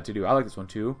was not bad to do. I like this one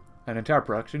too. An entire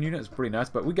production unit is pretty nice,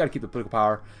 but we got to keep the political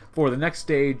power for the next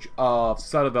stage of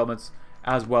societal developments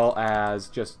as well as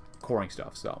just coring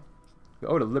stuff. So, the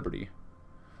Ode of Liberty.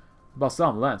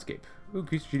 Balsam landscape. Ooh,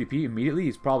 increase GDP immediately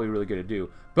is probably really good to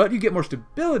do. But you get more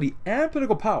stability and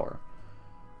political power.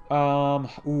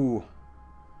 Ooh.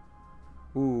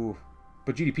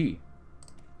 But GDP.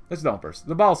 Let's do that one first.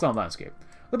 The Balsam landscape.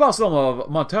 The balsam of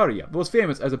Montaria was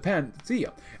famous as a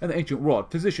panacea in the ancient world,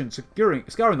 physicians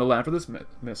scouring the land for this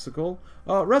mystical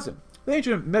resin. The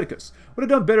ancient medicus would have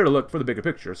done better to look for the bigger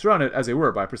picture, surrounded as they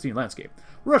were by a pristine landscape.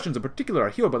 Russians in particular are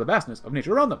healed by the vastness of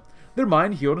nature around them. Their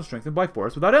mind healed and strengthened by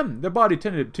forests without end. Their body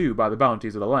tended to by the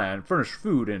bounties of the land, furnished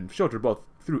food and shelter both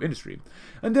through industry.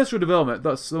 Industrial development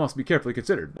thus must be carefully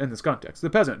considered in this context. The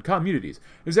peasant communities,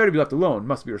 if they are to be left alone,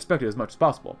 must be respected as much as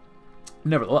possible.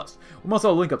 Nevertheless, we must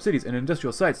all link up cities and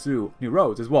industrial sites through new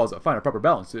roads, as well as find a proper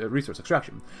balance to resource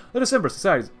extraction. The Decembrist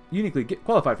society is uniquely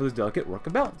qualified for this delicate work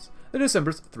of balance. The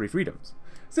Decembrist 3 freedoms.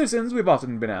 Citizens, we've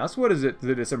often been asked, what is it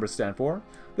the Decembrists stand for?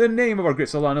 The name of our great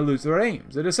Salon alludes to their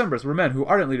aims. The Decembrists were men who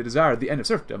ardently desired the end of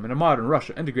serfdom in a modern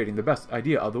Russia, integrating the best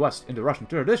idea of the West into Russian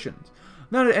traditions.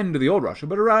 Not an end to the old Russia,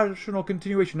 but a rational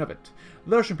continuation of it.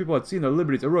 The Russian people had seen their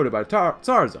liberties eroded by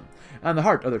Tsarism, and the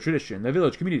heart of their tradition, the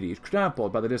village community,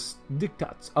 trampled by the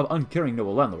diktats of uncaring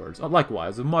noble landlords.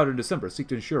 Likewise, the modern Decembrists seek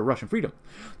to ensure Russian freedom,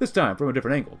 this time from a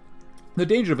different angle. The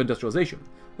danger of industrialization.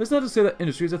 That's not to say that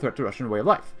industry is a threat to Russian way of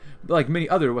life. But like many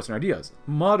other Western ideas,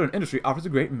 modern industry offers a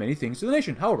great many things to the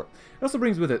nation. However, it also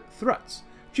brings with it threats.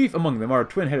 Chief among them are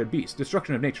twin-headed beasts,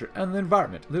 destruction of nature and the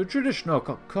environment, the traditional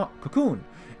cocoon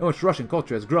in which Russian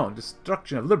culture has grown,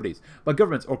 destruction of liberties by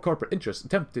governments or corporate interests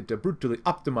attempted to brutally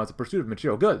optimize the pursuit of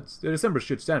material goods. The Decembrists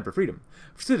should stand for freedom.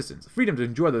 For citizens, freedom to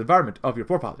enjoy the environment of your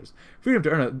forefathers, freedom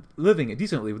to earn a living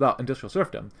decently without industrial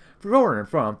serfdom, from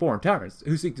foreign tyrants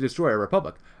who seek to destroy our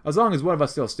republic. As long as one of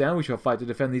us still stand, we shall fight to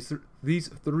defend these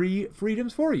 3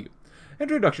 freedoms for you.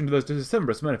 Introduction to the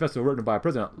Decembrist manifesto written by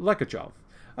President Lekachov.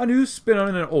 A new spin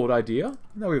on an old idea.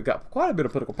 Now we've got quite a bit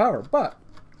of political power, but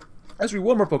let's read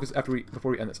one more focus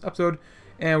before we end this episode.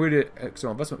 And we did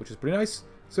external investment, which is pretty nice.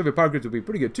 Soviet power grids would be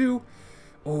pretty good too.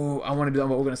 Oh, I want to do that,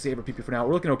 but we're going to save our PP for now.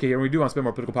 We're looking okay here, and we do want to spend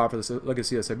more political power for the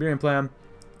Legacy of the Siberian plan.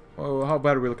 Oh, how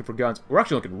bad are we looking for guns? We're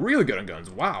actually looking really good on guns.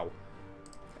 Wow.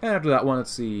 And after that one,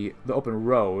 let's see. The open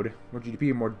road. More GDP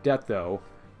and more debt, though.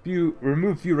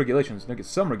 Remove few regulations. Now get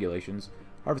some regulations.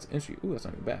 Harvest industry. Ooh, that's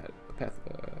not even bad. Path.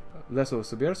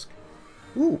 Lesosibirsk.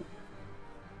 Ooh.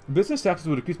 Business taxes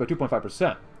would increase by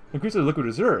 2.5%. Increases their liquid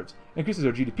reserves. Increases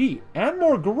their GDP. And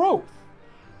more growth.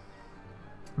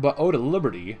 But Ode to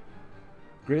Liberty.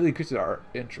 Greatly increases our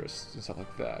interests and stuff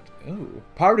like that. Ooh.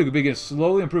 Poverty will begin to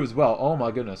slowly improve as well. Oh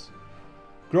my goodness.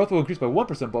 Growth will increase by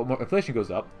 1%, but more inflation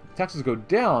goes up. Taxes go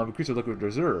down, increase our liquid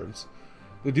reserves.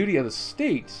 The duty of the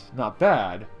state, not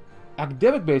bad.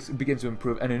 Academic base begins to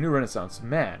improve, and a new renaissance.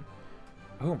 Man.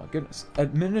 Oh my goodness.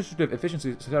 Administrative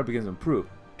efficiency begins to improve.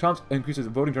 Tomsk increases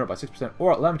the voting turnout by 6%,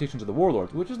 or Lamentations of the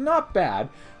Warlords, which is not bad.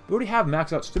 We already have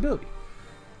maxed out stability.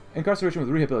 Incarceration with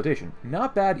rehabilitation.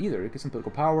 Not bad either. It gets some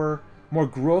political power. More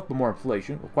growth, but more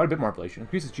inflation. Well, quite a bit more inflation.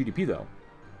 Increases GDP, though.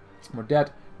 More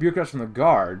debt. Bureaucrats from the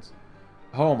guards.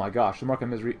 Oh my gosh. The mark of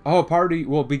misery. Oh, party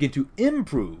will begin to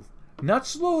improve. Not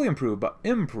slowly improve, but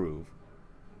improve.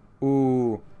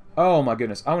 Ooh. Oh my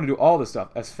goodness. I want to do all this stuff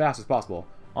as fast as possible.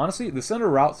 Honestly, the center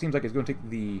route seems like it's going to take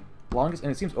the longest,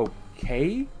 and it seems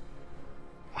okay.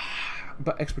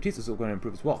 But expertise is still going to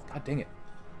improve as well. God dang it.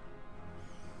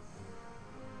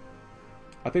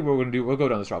 I think what we're going to do, we'll go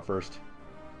down this route first.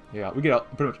 Yeah, we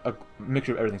get pretty much a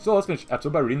mixture of everything. So let's finish the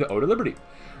episode by reading the Ode of Liberty.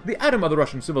 The atom of the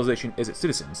Russian civilization is its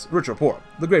citizens, rich or poor.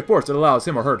 The great force that allows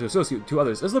him or her to associate to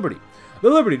others is liberty. The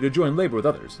liberty to join labor with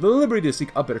others. The liberty to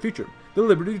seek a better future. The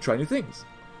liberty to try new things.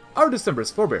 Our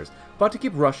Decembrist forebears fought to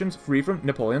keep Russians free from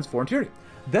Napoleon's foreign tyranny.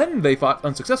 Then they fought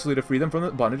unsuccessfully to free them from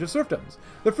the bondage of serfdoms.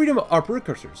 The freedom of our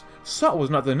precursors sought was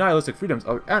not the nihilistic freedoms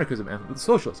of anarchism and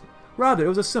socialism. Rather, it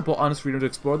was a simple, honest freedom to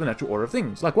explore the natural order of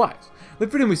things. Likewise, the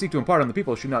freedom we seek to impart on the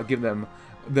people should not give them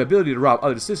the ability to rob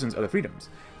other citizens of their freedoms.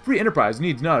 Free enterprise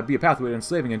needs not be a pathway to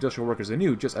enslaving industrial workers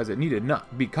anew, just as it needed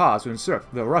not be cause to usurp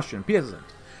the Russian peasant.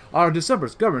 Our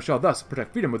Decembrist government shall thus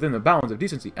protect freedom within the bounds of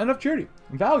decency and of charity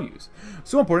values,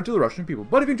 so important to the Russian people.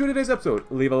 But if you enjoyed today's episode,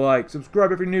 leave a like,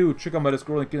 subscribe if you're new, check out my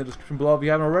Discord link in the description below if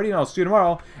you haven't already, and I'll see you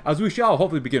tomorrow as we shall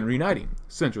hopefully begin reuniting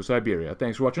Central Siberia.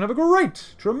 Thanks for watching. Have a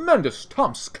great, tremendous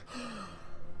Tomsk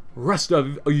rest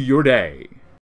of your day.